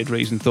some weird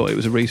reason, thought it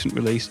was a recent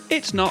release.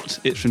 It's not.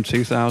 It's from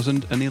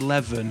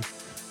 2011.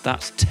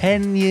 That's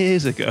 10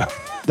 years ago.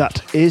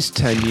 That is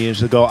 10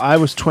 years ago. I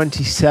was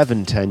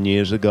 27 10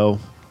 years ago.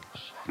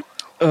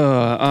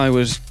 I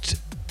was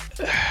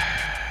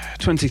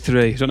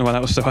 23. I don't know why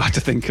that was so hard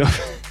to think of.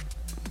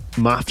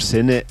 Maths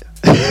in it.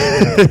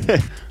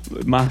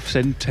 Maths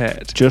in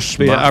tet. Just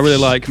but yeah, I maths. really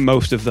like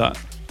most of that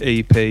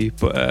EP,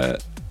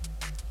 but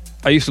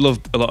I used to love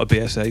a lot of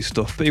BSA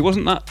stuff, but he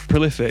wasn't that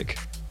prolific.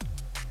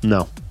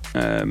 No.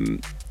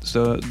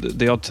 So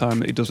the odd time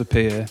that he does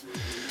appear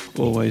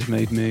always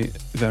made me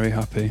very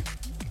happy.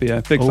 But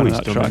yeah, big fan of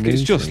that track.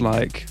 It's just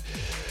like,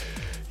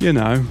 you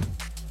know,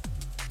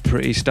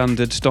 pretty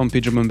standard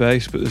stompy drum and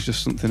bass, but there's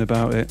just something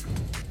about it.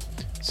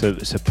 So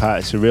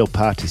it's a real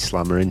party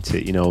slammer, isn't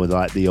it? You know, with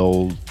like the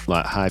old,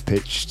 like high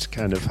pitched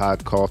kind of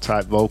hardcore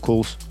type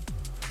vocals.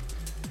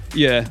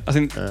 Yeah, I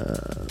think.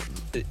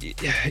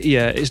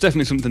 Yeah, it's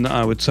definitely something that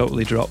I would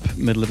totally drop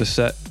middle of a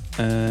set,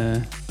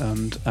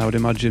 and I would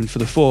imagine for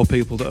the 4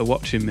 people that are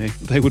watching me,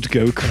 they would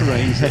go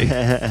crazy.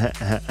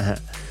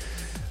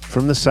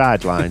 From the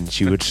sidelines,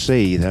 you would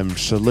see them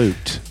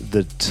salute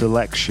the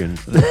selection.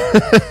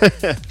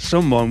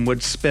 Someone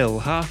would spill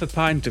half a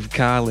pint of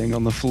Carling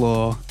on the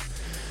floor.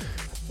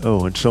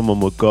 Oh, and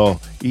someone would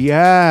go,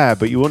 yeah,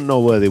 but you wouldn't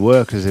know where they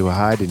were because they were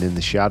hiding in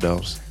the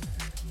shadows.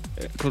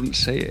 I couldn't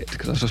see it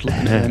because I was just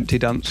looking at an empty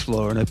dance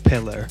floor and a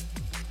pillar.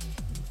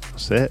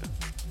 That's it.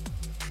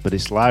 But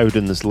it's loud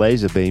and there's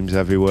laser beams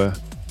everywhere.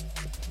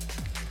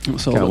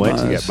 That's all Can't that wait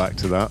to matters. get back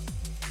to that.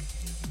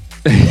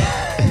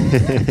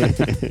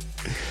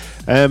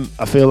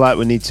 I feel like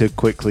we need to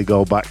quickly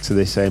go back to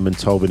this Eamon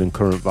Tobin and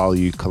Current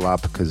Value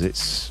collab because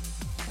it's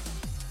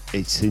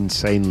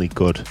insanely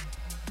good.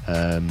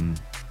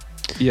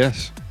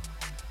 Yes.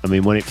 I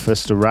mean, when it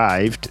first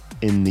arrived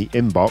in the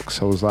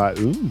inbox, I was like,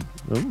 ooh,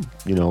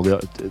 you know,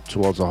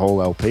 towards the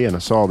whole LP, and I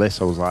saw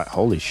this, I was like,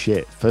 holy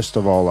shit. First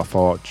of all, I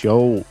thought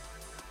Joe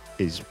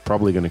is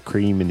probably going to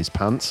cream in his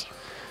pants.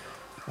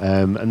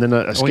 And then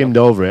I skimmed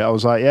over it. I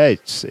was like, yeah,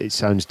 it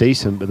sounds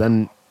decent. But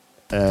then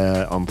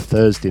on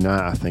Thursday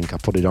night, I think, I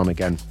put it on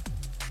again,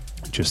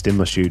 just in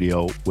my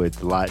studio with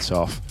the lights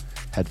off,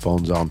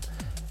 headphones on,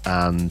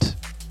 and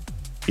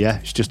yeah,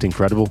 it's just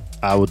incredible.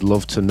 I would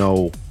love to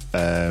know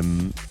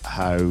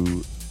how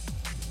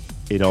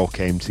it all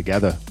came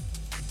together.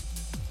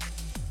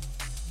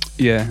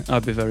 Yeah,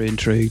 I'd be very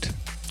intrigued.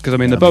 Because, I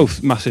mean, they're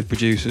both massive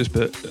producers,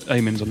 but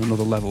Eamon's on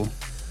another level.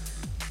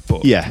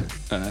 But Yeah,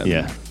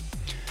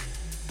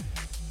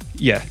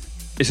 yeah,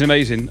 it's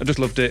amazing. I just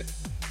loved it.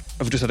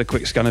 I've just had a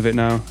quick scan of it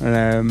now.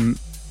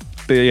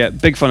 But yeah,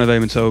 big fan of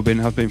Eamon Tobin,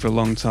 have been for a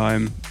long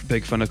time.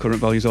 Big fan of Current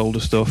Value's older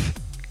stuff.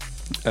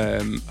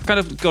 I've kind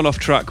of gone off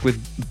track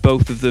with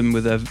both of them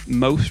with their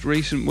most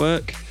recent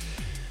work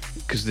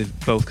because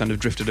they've both kind of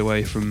drifted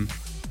away from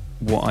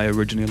what I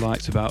originally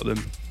liked about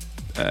them.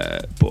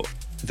 But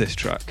this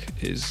track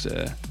is,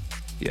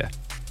 yeah,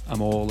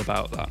 I'm all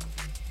about that.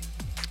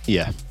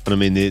 yeah. And I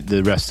mean,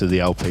 the rest of the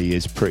LP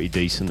is pretty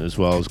decent as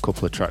well. There's a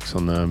couple of tracks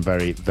on there I'm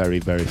very, very,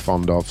 very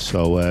fond of.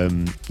 So,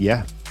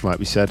 yeah, like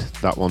we said,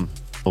 that one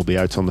will be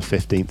out on the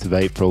 15th of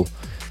April.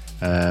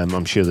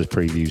 I'm sure there's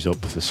previews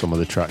up for some of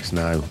the tracks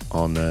now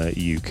on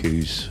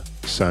Yuku's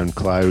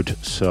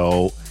SoundCloud.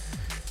 So,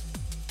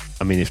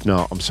 I mean, if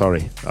not, I'm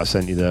sorry I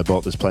sent you there,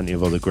 but there's plenty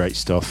of other great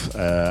stuff.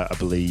 I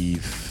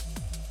believe,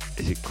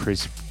 is it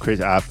Chris,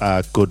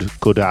 our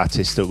good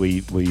artist that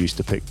we used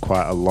to pick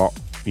quite a lot,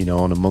 you know,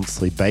 on a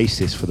monthly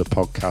basis for the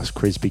podcast,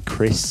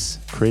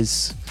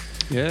 Chris.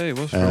 Yeah, it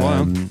was for a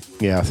while.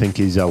 Yeah, I think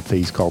his LP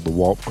is called the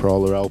Warp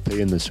Crawler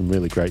LP, and there's some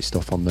really great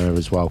stuff on there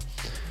as well.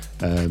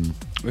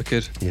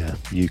 Wicked. Yeah,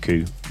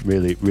 Yuku,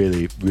 really,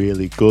 really,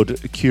 really good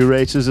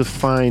curators of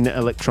fine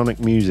electronic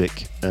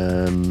music.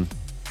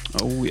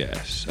 Oh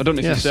yes, I don't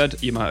know if you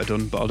said, you might have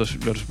done, but I'll just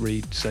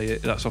say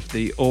it. That's off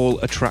the All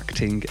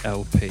Attracting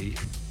LP.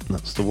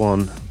 That's the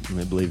one.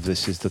 I believe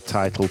this is the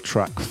title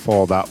track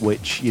for that,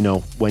 which, you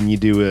know, when you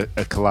do a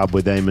collab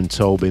with Eamon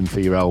Tobin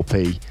for your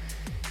LP,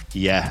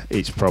 yeah,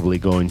 it's probably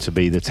going to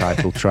be the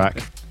title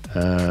track.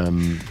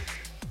 And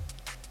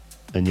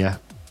yeah,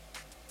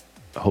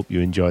 I hope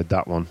you enjoyed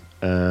that one.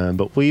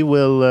 But we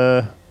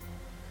will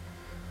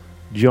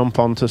jump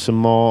onto some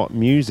more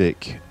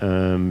music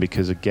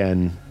because,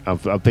 again,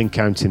 I've been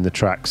counting the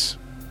tracks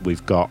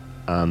we've got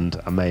and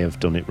I may have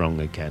done it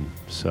wrong again.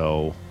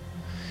 So,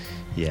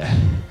 yeah.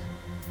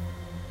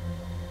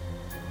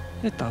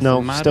 It doesn't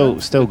No, matter.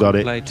 still got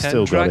it. Play 10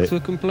 Still got tracks, it. we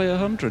can play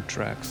 100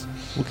 tracks.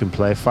 We can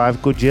play 5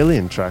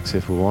 gajillion tracks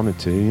if we wanted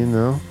to, you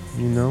know.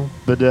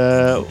 But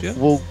Yeah.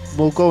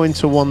 we'll go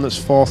into one that's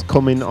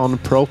forthcoming on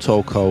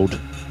Proto Code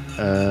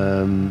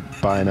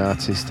by an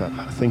artist. I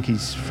think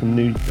he's from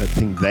I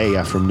think they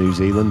are from New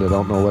Zealand. I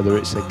don't know whether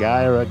it's a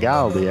guy or a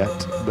gal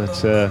yet,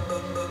 but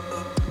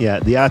yeah,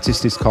 the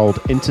artist is called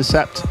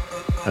Intercept,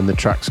 and the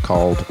track's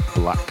called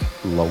Black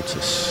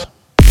Lotus.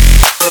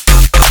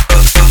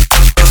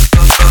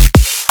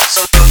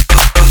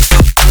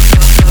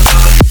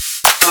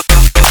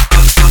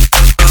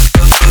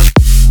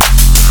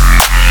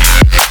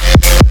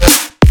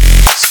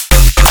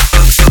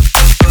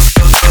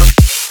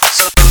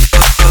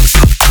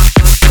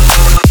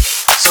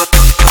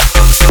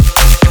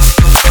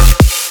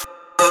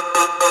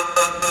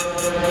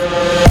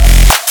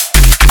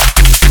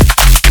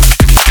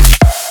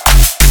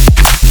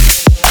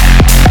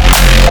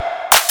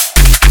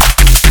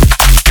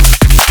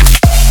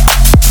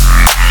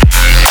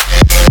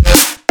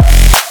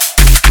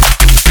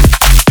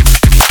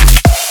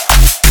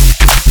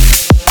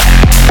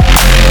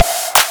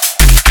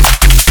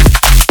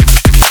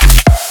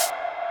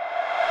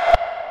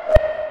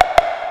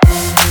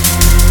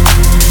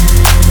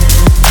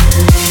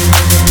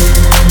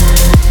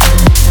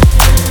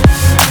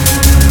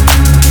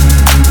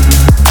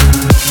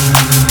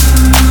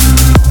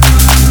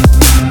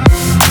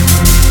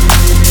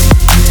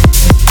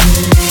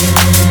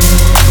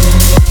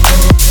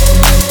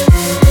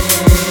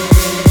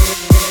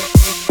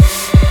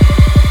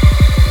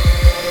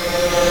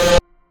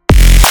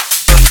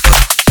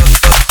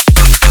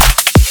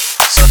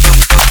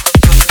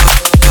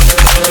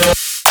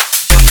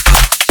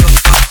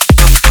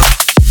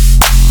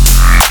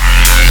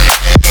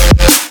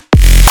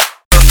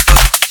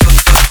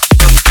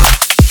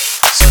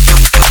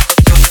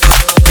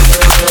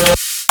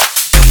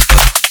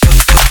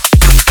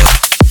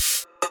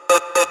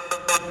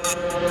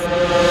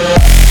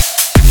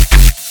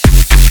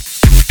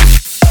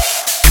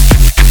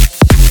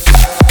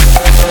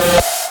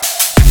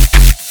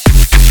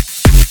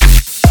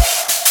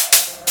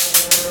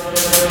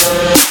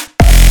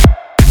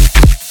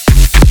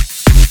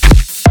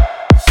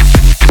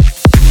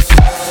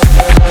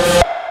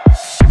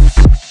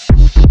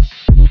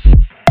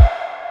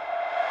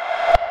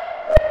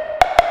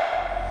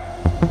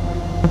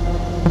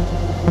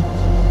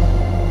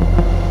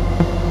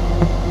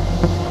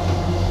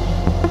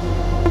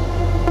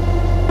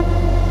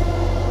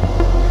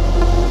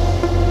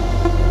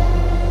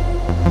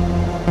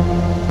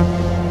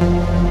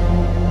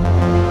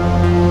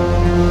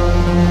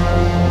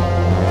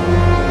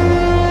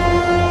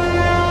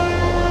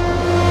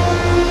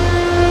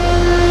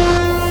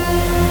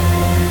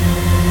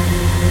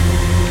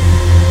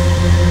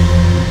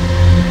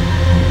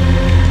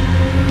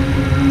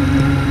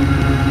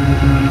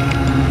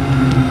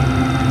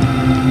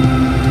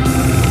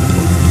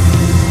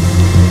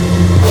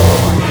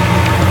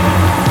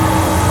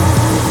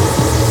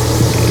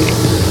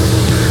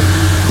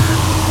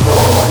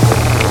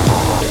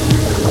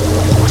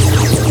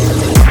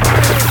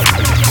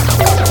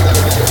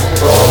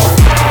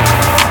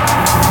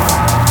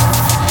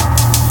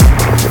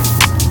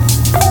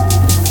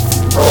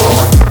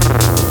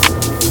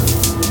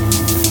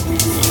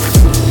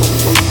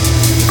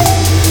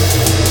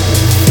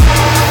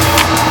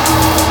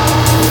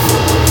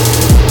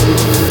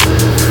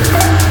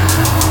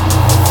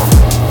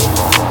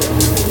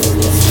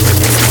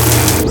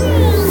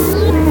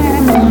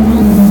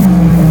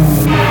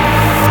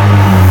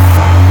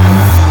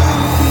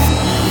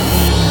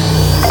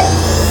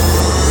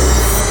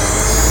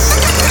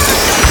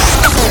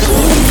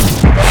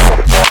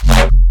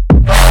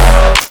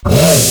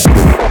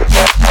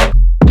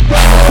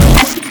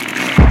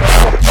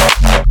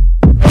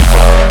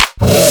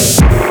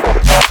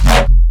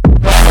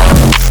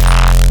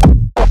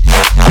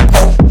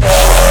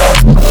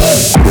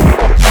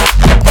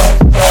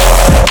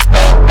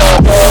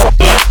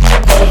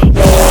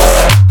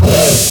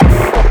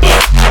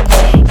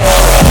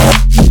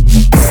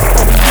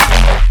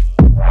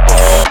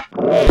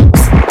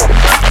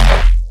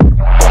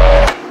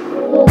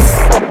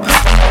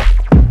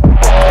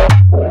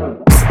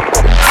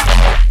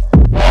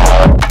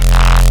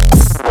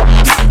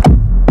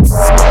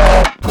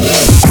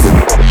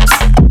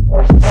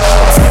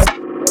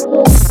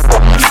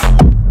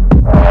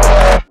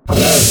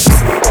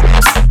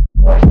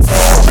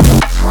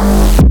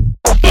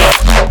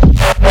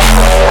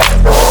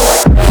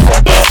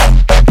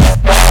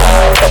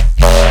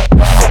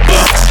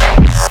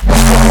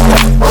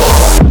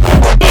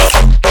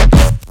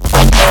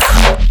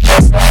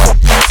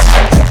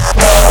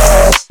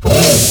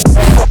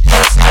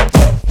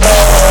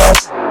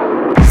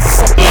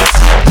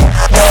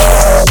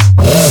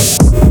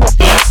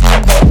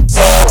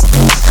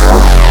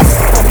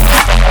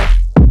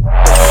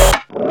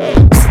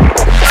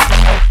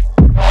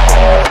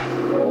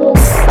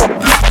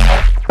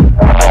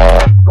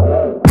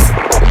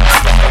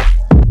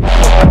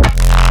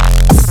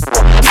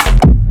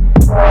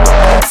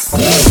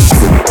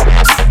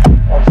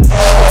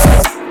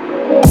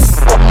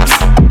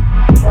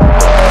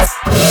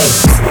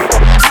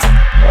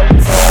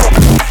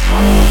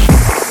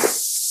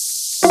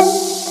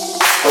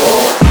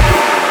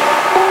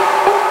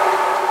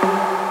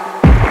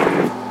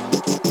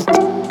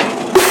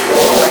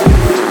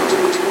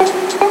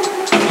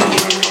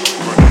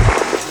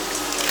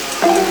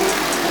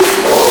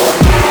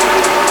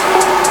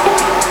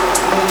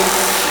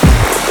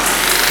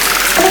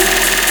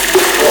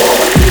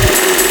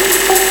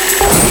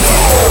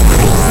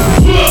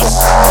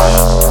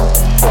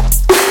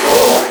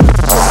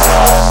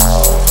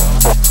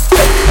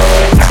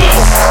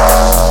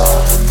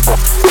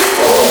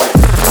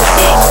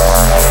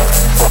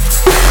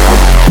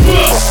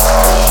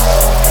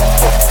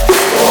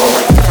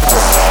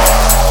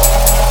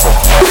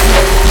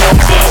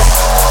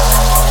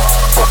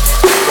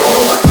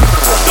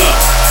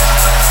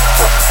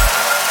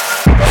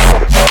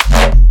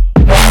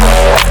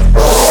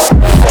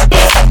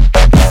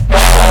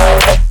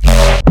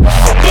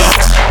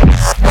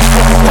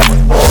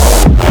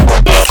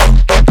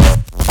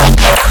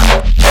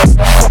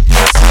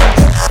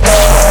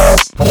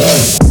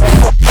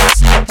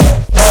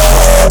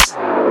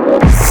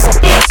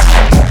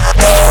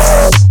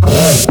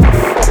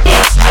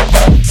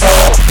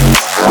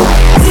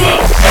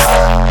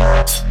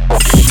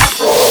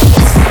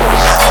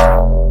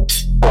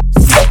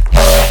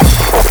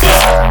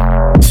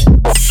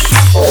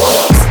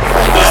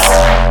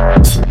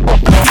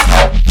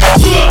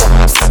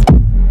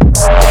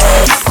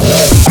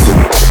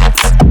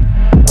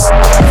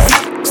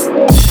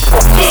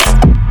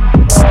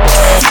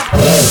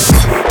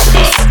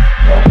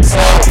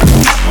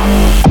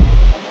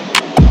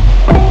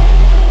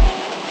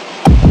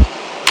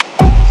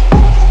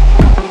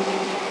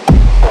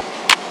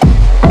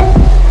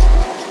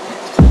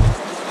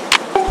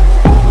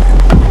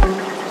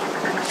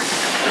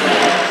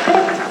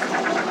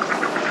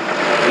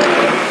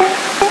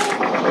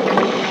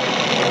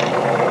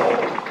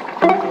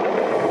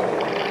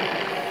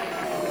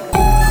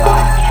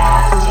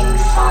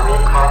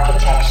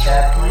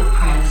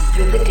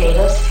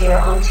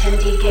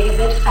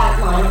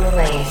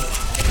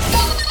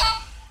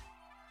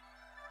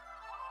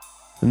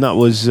 And that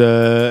was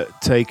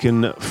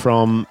taken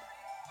from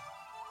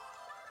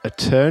a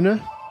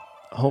Turner.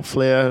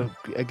 Hopefully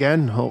I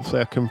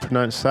can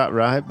pronounce that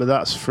right. But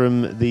that's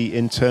from the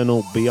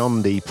Internal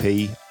Beyond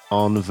EP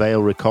on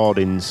Veil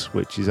Recordings,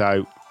 which is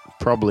out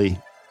probably...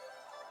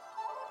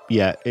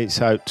 Yeah,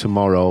 it's out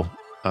tomorrow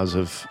as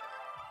of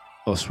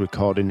us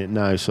recording it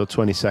now. So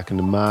 22nd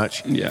of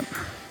March. Yeah.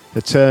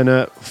 The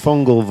Turner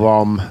Fungal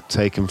Vom,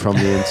 taken from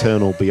the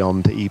Internal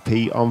Beyond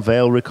EP on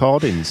Veil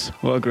Recordings.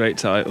 What a great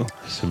title.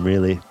 Some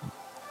really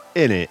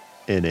in it.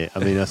 I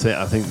mean, I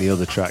think the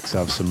other tracks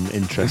have some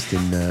interesting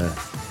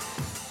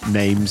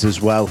names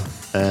as well.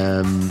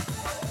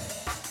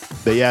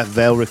 But yeah,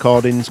 Veil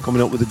Recordings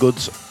coming up with the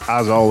goods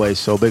as always.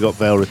 So big up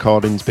Veil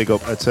Recordings, big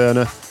up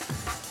Turner.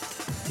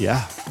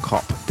 Yeah,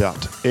 cop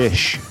that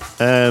ish.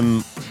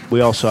 We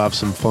also have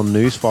some fun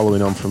news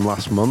following on from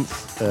last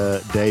month.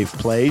 Dave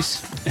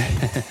Plays.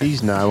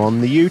 He's now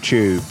on the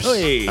YouTubes.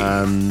 Hey.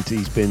 And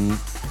he's been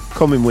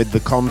coming with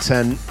the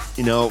content,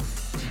 you know,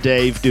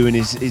 Dave doing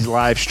his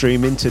live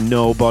streaming to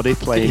nobody,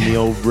 playing the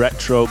old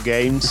retro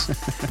games.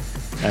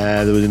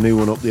 There was a new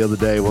one up the other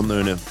day, wasn't there?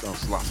 And I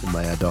was laughing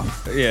my head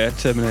off. Yeah,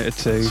 Terminator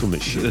 2. Something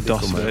shit. The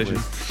DOS version.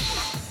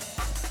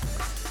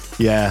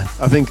 Yeah,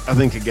 I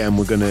think again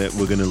we're gonna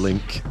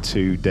link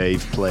to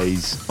Dave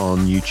Plays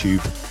on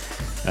YouTube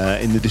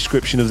in the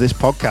description of this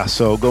podcast.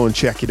 So go and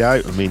check it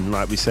out. I mean,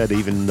 like we said,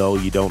 even though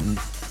you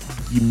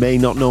may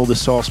not know the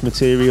source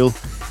material,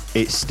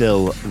 it's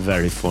still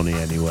very funny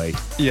anyway.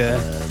 Yeah.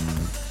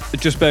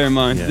 Just bear in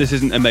mind, yeah. This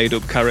isn't a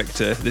made-up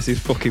character. This is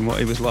fucking what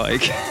he was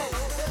like.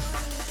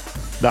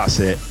 That's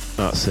it.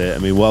 I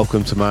mean,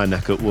 welcome to my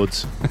neck of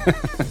woods.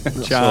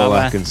 That's all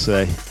I can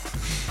say.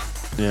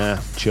 Yeah,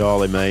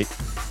 Charlie, mate.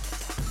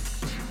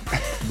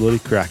 Bloody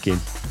cracking.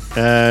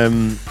 I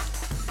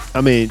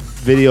mean,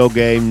 video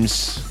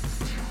games,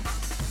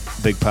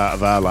 big part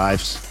of our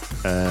lives,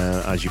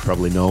 as you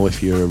probably know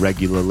if you're a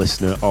regular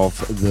listener of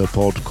the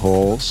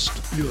podcast.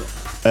 Yeah.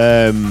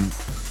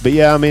 But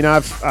yeah, I mean,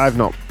 I've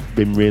not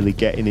been really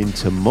getting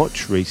into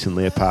much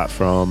recently apart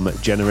from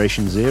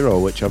Generation Zero,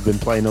 which I've been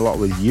playing a lot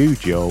with you,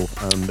 Joe,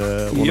 and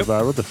one of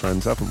our other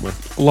friends, haven't we?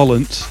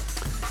 Lawrence.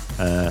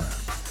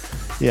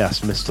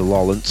 Yes, Mr.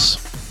 Lawrence.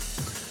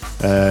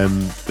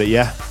 But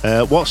yeah,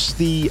 what's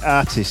the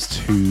artist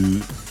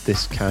who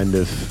this kind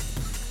of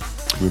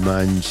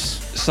reminds?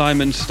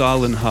 Simon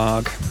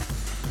Stalenhag.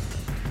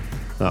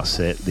 That's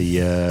it.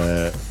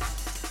 The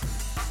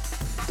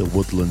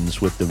woodlands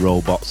with the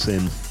robots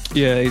in.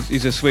 Yeah,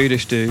 he's a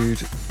Swedish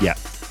dude. Yeah.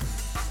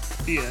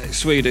 Yeah, he's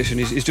Swedish, and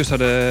he's just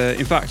had a...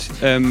 In fact,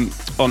 on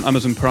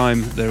Amazon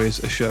Prime, there is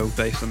a show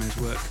based on his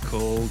work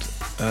called...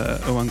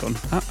 hang on.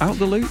 Out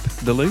the Loop?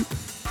 The Loop?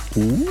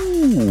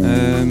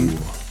 Ooh.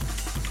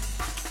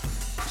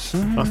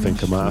 I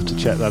think I might have to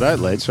check that out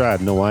later. I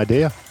had no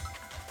idea.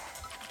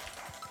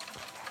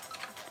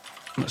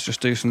 Let's just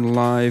do some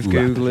live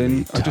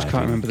Googling. I just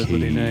can't remember the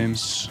bloody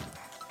names.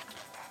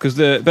 Because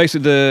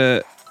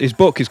his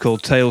book is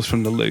called Tales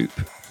from the Loop,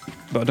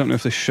 but I don't know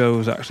if the show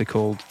is actually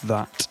called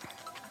that.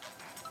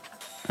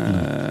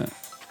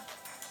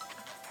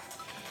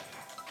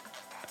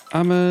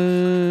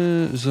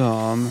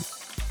 Amazon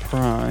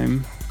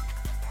Prime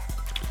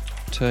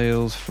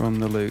Tales from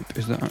the Loop.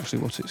 Is that actually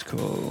what it's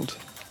called?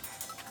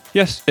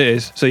 Yes, it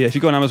is. So yeah, if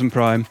you go on Amazon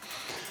Prime,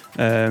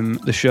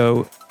 the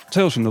show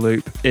Tales from the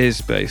Loop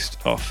is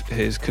based off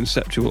his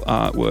conceptual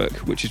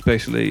artwork, which is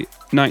basically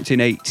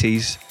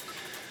 1980s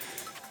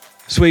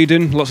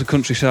Sweden, lots of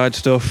countryside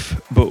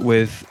stuff, but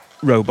with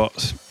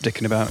robots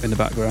dicking about in the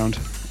background.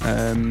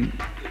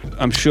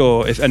 I'm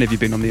sure if any of you have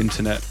been on the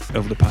internet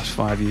over the past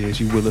 5 years,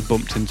 you will have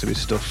bumped into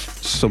his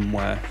stuff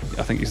somewhere.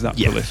 I think he's that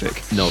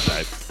prolific. No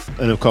doubt.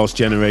 And of course,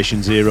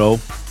 Generation Zero,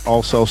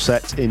 also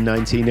set in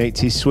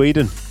 1980s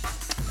Sweden.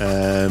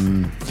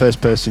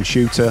 First-person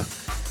shooter,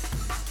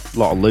 a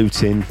lot of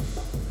looting,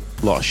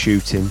 a lot of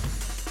shooting,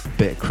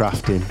 bit of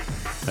crafting.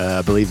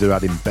 I believe they're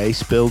adding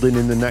base building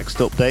in the next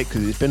update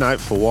because it's been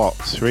out for what,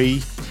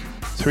 3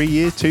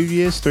 years, 2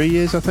 years, 3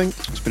 years, I think.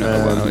 It's been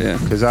out a while, yeah.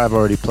 Because I've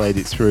already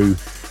played through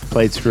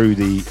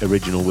the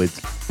original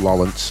with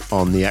Lawrence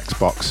on the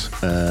Xbox,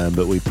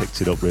 but we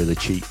picked it up really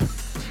cheap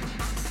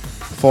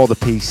for the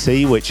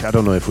PC, which I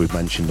don't know if we've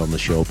mentioned on the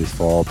show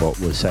before, but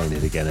we're saying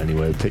it again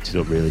anyway. We picked it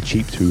up really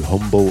cheap through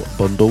Humble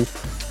Bundle.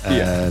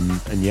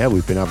 And yeah,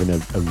 we've been having a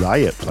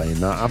riot playing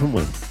that, haven't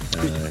we?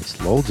 It's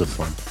loads of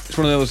fun. It's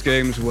one of those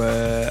games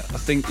where I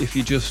think if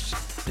you just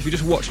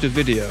watched a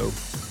video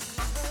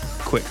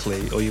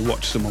quickly, or you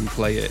watch someone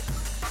play it,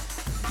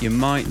 you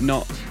might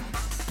not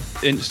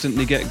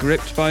instantly get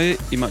gripped by it.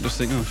 You might just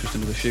think, oh, it's just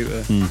another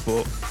shooter.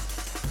 But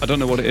I don't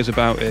know what it is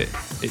about it.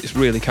 It's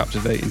really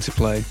captivating to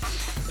play,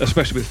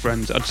 especially with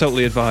friends. I'd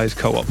totally advise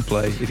co-op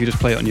play. If you just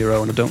play it on your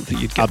own, I don't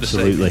think you'd get the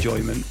same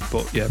enjoyment.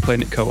 But yeah,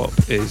 playing it co-op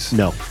is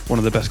one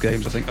of the best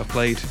games I think I've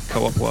played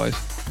co-op wise.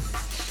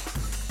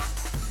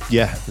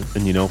 Yeah,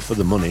 and you know, for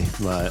the money,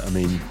 like, I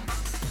mean,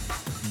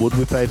 would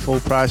we pay full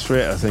price for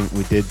it? I think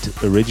we did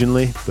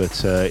originally,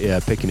 but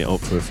yeah, picking it up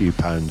for a few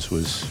pounds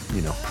was,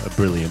 you know, a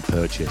brilliant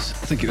purchase.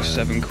 I think it was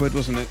 £7,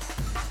 wasn't it?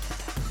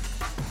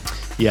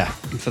 Yeah.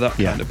 for that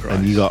kind of price.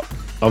 And you got,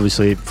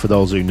 obviously, for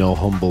those who know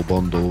Humble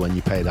Bundle, when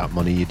you pay that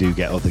money, you do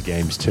get other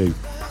games too.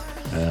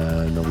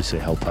 And obviously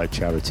help out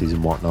charities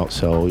and whatnot.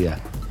 So, yeah.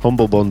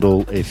 Humble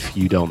Bundle, if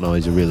you don't know,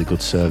 is a really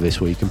good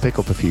service where you can pick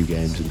up a few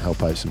games and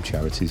help out some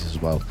charities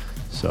as well.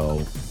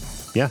 So,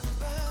 yeah.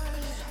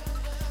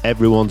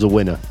 Everyone's a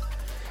winner.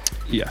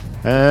 Yeah.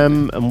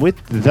 And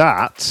with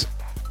that,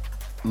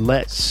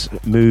 let's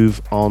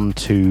move on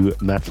to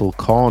Metal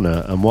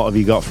Corner. And what have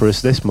you got for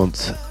us this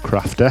month,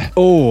 Crafter?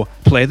 Oh,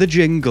 play the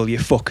jingle, you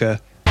fucker.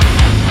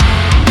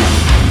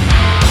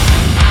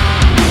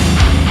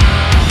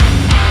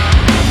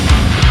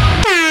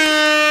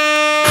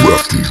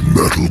 Krafty's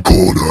Metal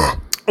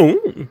Corner.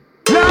 Oh.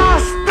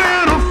 Lost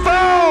in a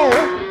fall,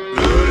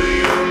 early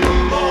in the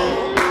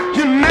morning.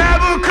 You're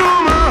never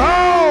coming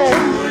home.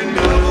 You ain't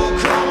never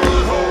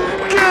coming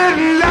home.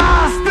 Getting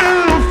lost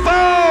in a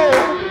fall,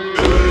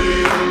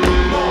 early in the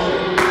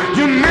morning.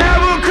 You're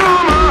never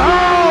coming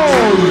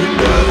home. You ain't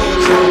never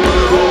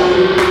coming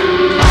home.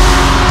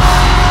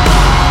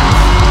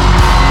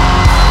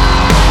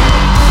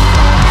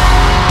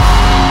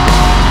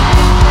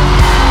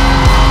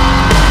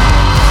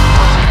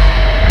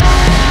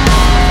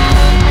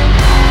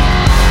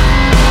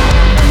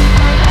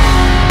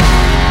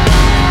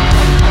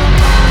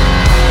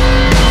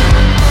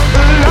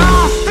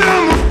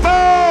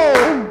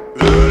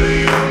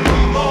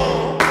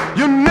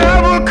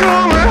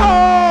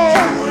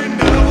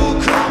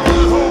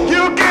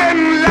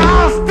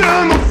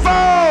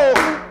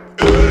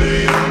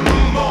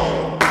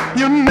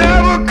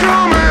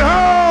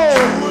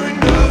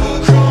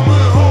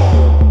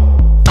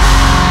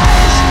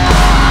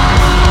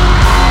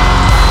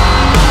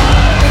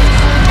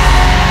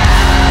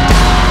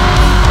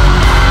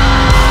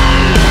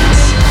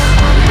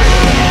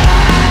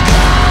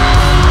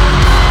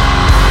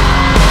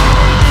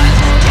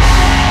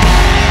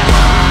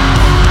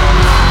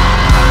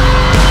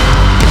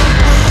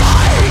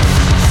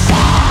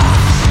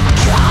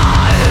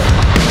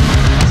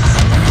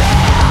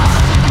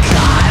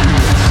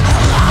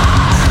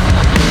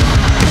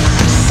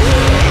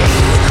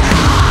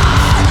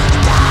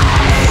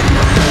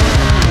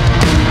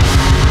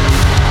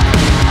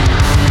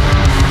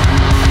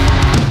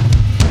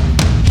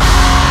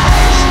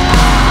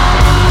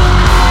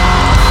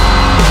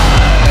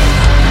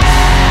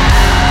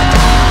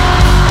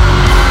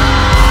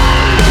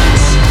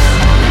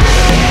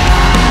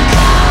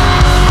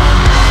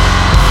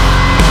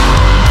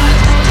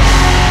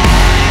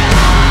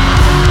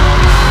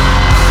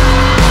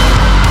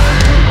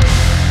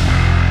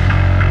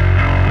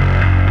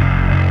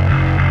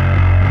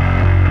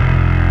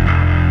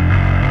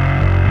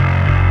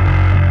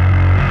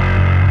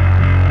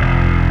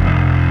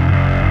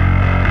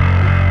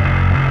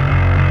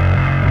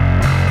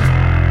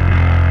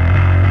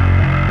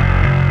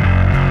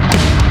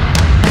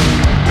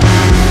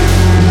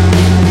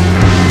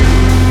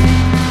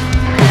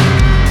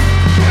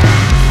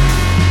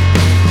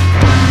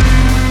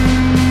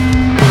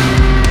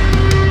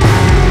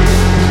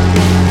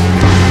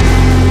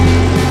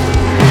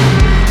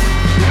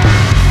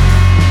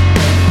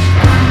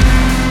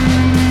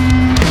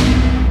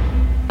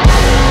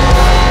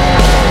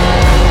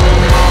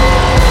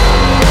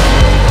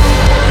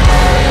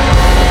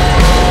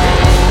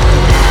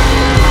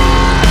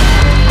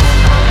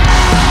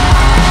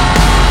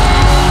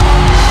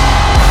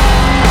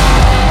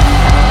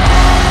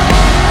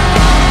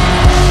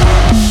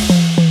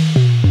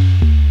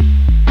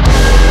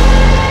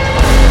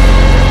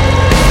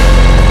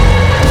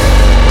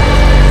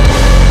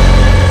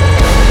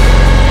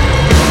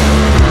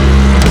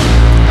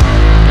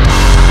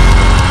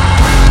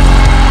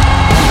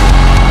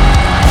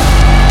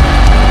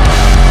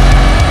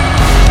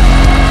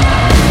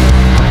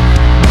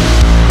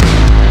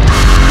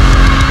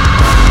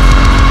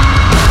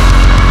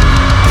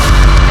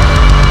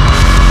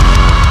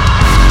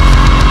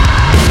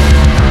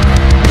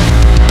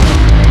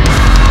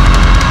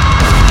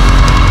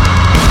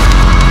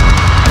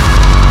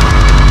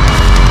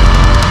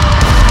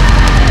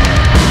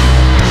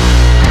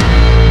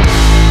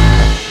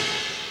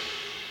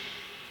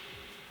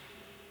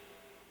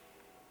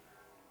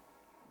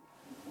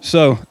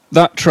 So,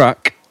 that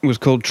track was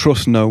called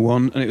Trust No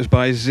One, and it was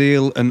by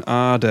Zeal and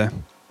Ardour.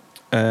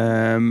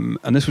 And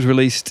this was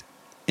released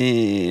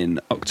in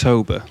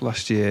October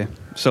last year,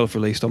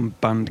 self-released on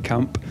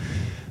Bandcamp.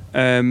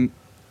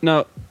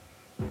 Now,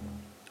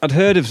 I'd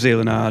heard of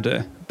Zeal and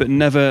Ardour, but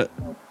never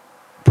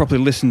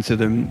properly listened to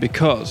them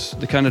because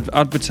they kind of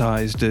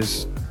advertised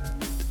as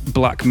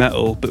black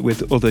metal, but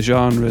with other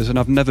genres, and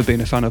I've never been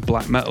a fan of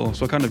black metal,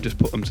 so I kind of just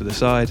put them to the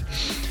side.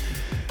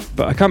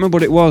 But I can't remember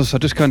what it was. I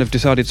just kind of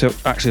decided to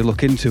actually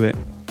look into it.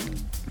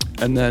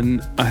 And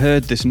then I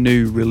heard this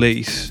new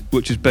release,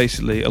 which is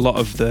basically a lot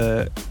of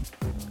the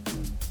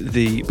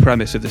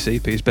premise of this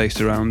EP is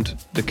based around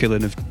the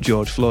killing of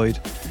George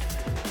Floyd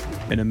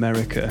in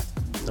America.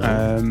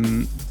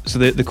 So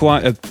they're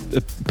quite a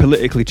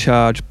politically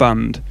charged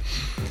band.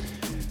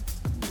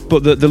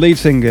 But the lead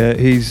singer,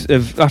 he's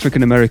of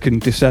African-American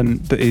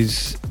descent, but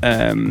he's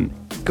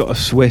got a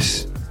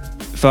Swiss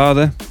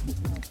father,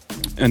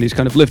 and he's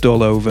kind of lived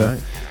all over.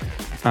 Right.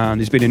 And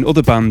he's been in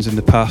other bands in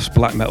the past,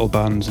 black metal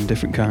bands and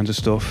different kinds of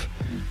stuff.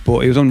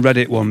 But he was on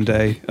Reddit one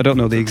day, I don't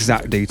know the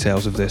exact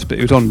details of this, but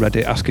he was on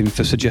Reddit asking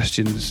for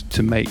suggestions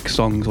to make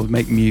songs or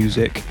make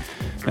music.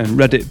 And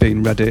Reddit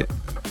being Reddit,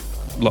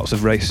 lots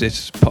of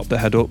racists popped their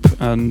head up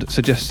and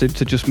suggested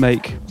to just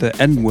make the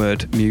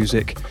N-word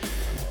music.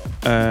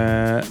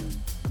 But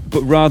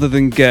rather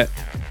than get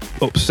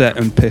upset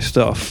and pissed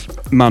off,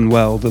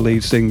 Manuel, the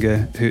lead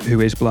singer, who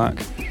is black,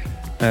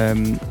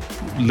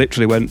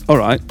 literally went, all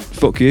right,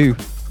 fuck you.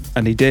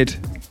 And he did.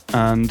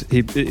 And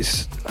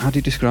it's, how do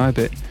you describe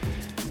it?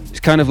 It's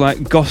kind of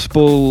like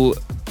gospel,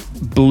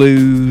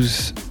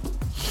 blues,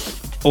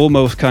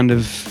 almost kind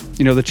of,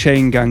 you know, the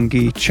chain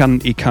gangy,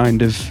 chanty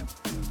kind of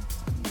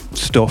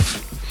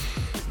stuff,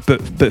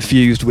 but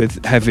fused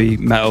with heavy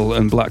metal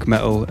and black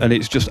metal. And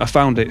it's just, I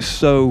found it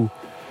so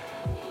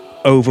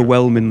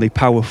overwhelmingly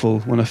powerful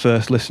when I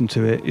first listened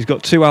to it. He's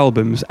got 2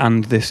 albums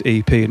and this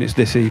EP, and it's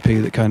this EP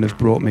that kind of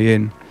brought me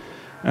in.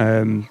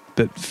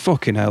 But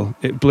fucking hell,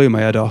 it blew my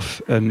head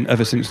off, and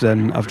ever since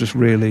then I've just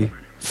really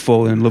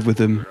fallen in love with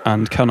them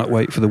and cannot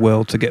wait for the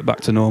world to get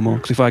back to normal,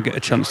 because if I get a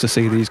chance to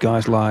see these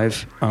guys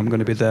live, I'm going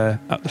to be there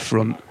at the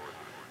front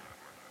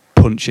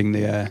punching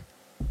the air.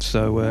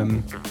 So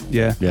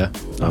yeah,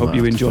 I hope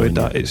you enjoyed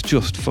that. It's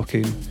just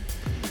fucking,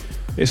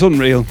 it's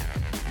unreal.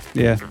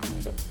 Yeah,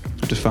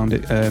 I just found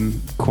it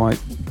quite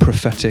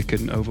prophetic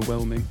and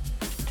overwhelming.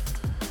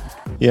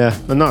 Yeah,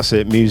 and that's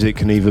it. Music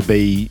can either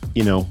be,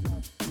 you know,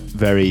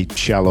 very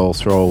shallow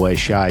throwaway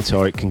shite,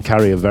 or it can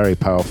carry a very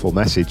powerful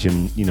message.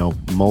 And, you know,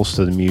 most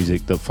of the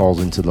music that falls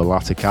into the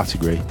latter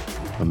category,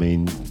 I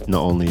mean,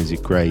 not only is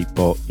it great,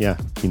 but yeah,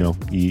 you know,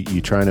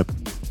 you're trying to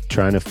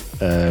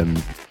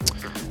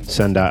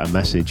send out a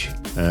message,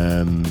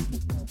 and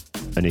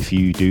if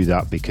you do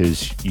that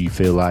because you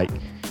feel like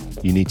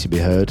you need to be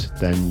heard,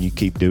 then you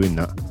keep doing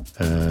that,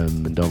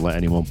 and don't let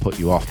anyone put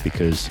you off,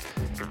 because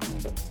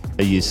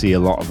you see a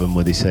lot of them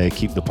where they say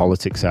keep the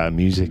politics out of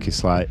music.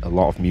 It's like a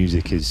lot of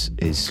music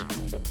is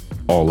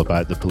all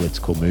about the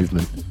political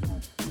movement,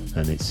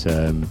 and it's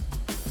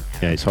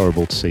it's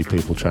horrible to see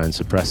people try and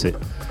suppress it.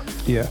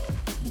 Yeah.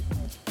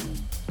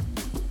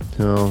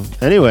 So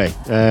anyway,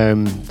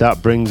 that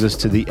brings us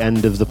to the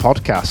end of the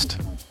podcast.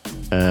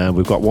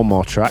 We've got one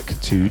more track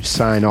to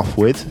sign off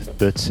with,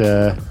 but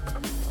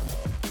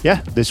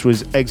yeah, this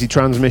was EXE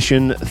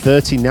Transmission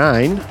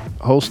 39,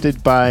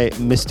 hosted by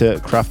Mr.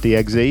 Krafty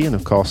EXE, and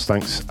of course,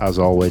 thanks as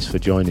always for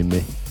joining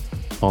me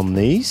on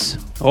these.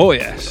 Oh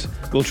yes,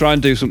 we'll try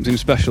and do something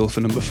special for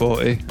number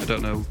 40. I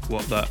don't know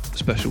what that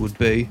special would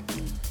be.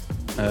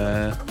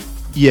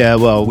 Yeah,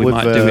 well, we with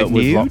might do it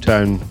nude.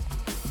 Lockdown,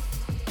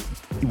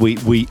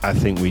 I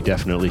think we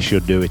definitely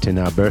should do it in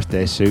our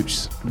birthday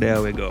suits.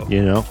 There we go.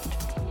 You know,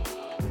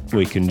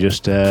 we can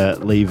just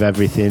leave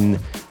everything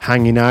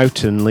hanging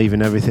out and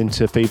leaving everything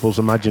to people's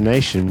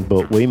imagination,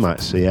 but we might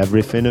see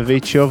everything of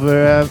each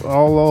other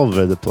all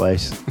over the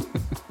place.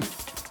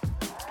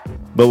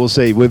 But we'll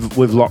see. With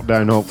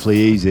lockdown hopefully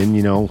easing,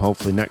 you know,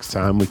 hopefully next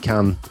time we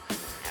can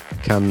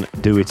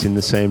do it in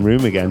the same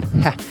room again.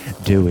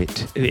 Do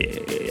it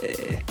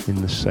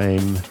in the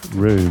same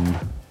room.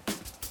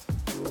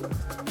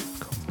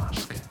 Come,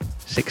 Mask.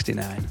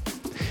 69.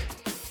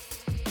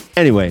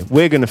 Anyway,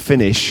 we're going to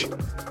finish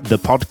the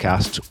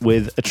podcast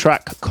with a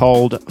track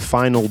called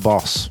Final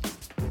Boss,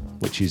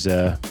 which is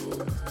a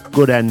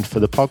good end for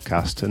the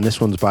podcast, and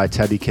this one's by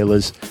Teddy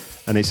Killers,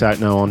 and it's out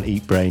now on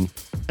Eat Brain.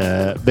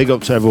 Big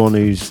up to everyone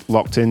who's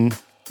locked in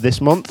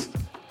this month,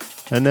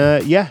 and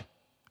yeah,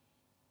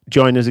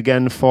 join us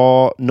again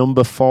for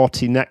number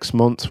 40 next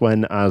month,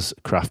 when, as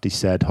Krafty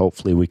said,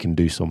 hopefully we can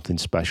do something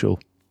special.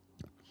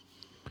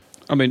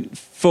 I mean,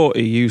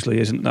 40 usually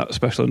isn't that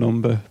special a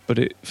number, but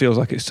it feels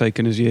like it's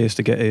taken us years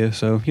to get here,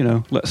 so, you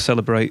know, let's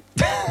celebrate.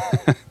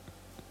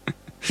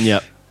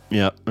 Yep.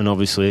 And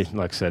obviously,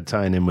 like I said,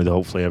 tying in with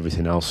hopefully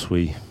everything else,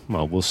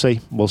 we'll see.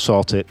 We'll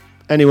sort it.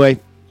 Anyway,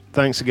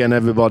 thanks again,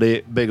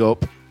 everybody. Big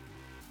up,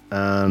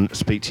 and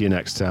speak to you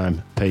next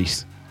time.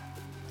 Peace.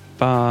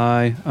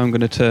 Bye. I'm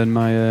going to turn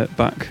my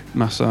back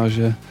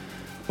massager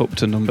up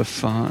to number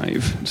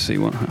 5 and see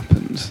what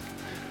happens.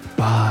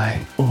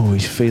 Bye. Oh,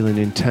 he's feeling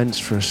intense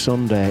for a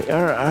Sunday.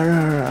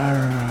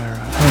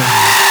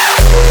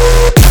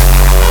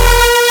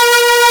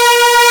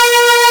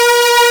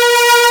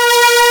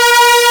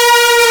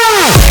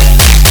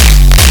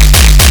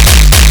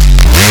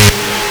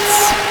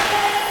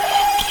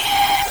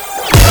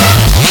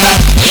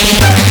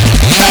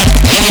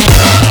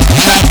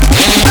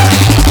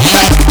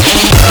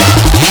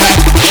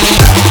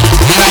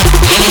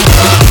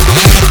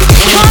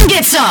 Come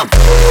get some!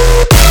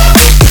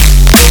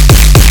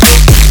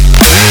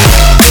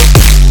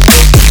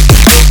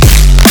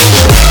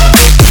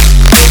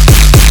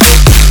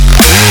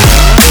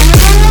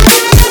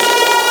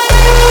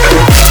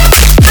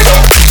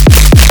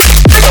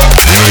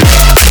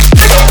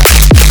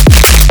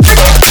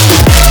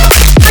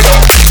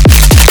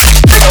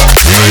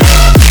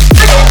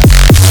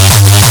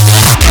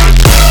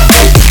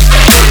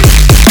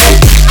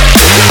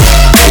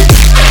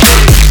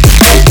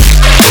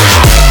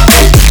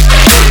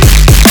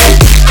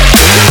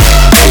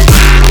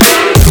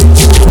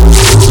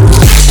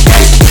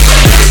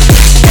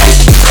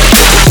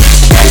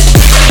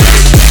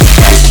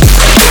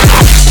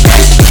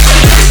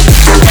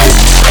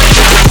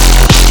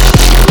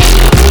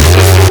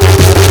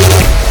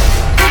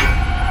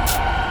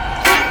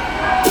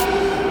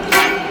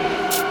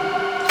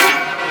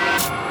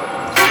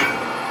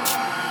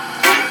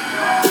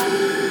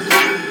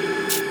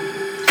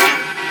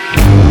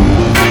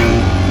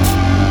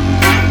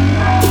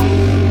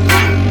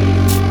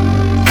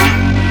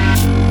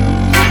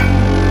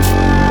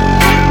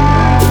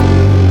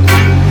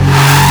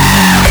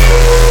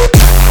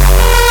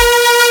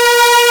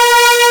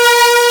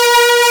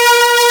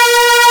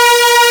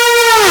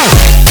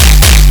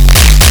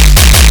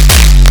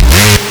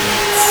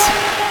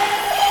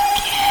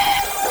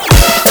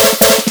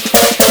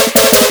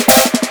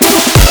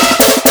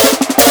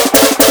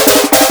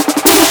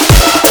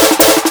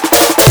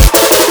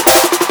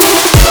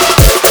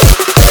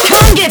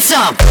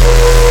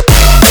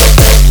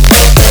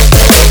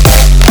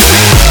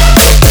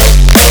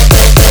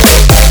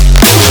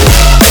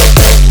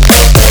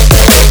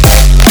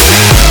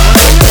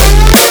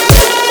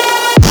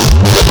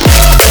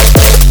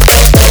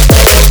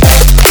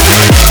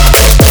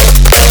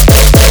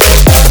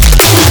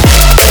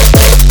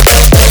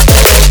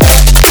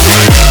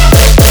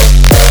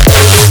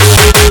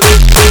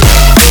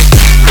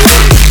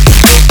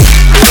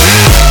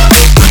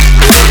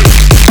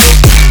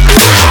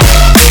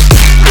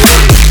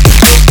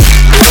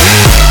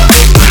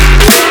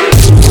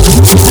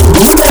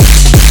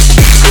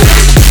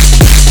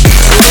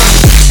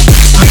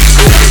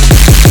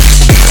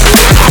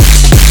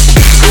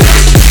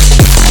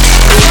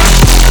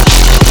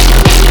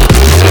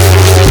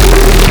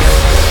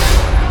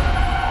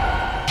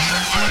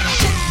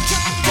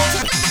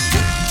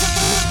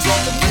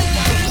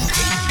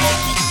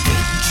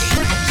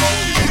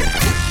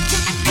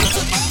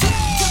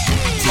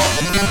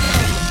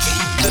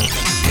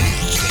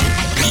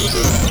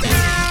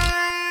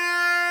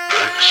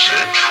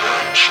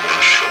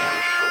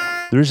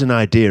 There is an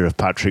idea of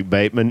Patrick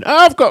Bateman.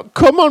 I've got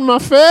cum on my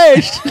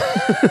face.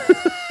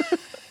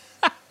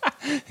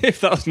 If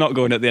that's not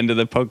going at the end of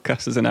the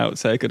podcast as an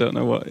outtake, I don't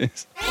know what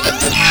is.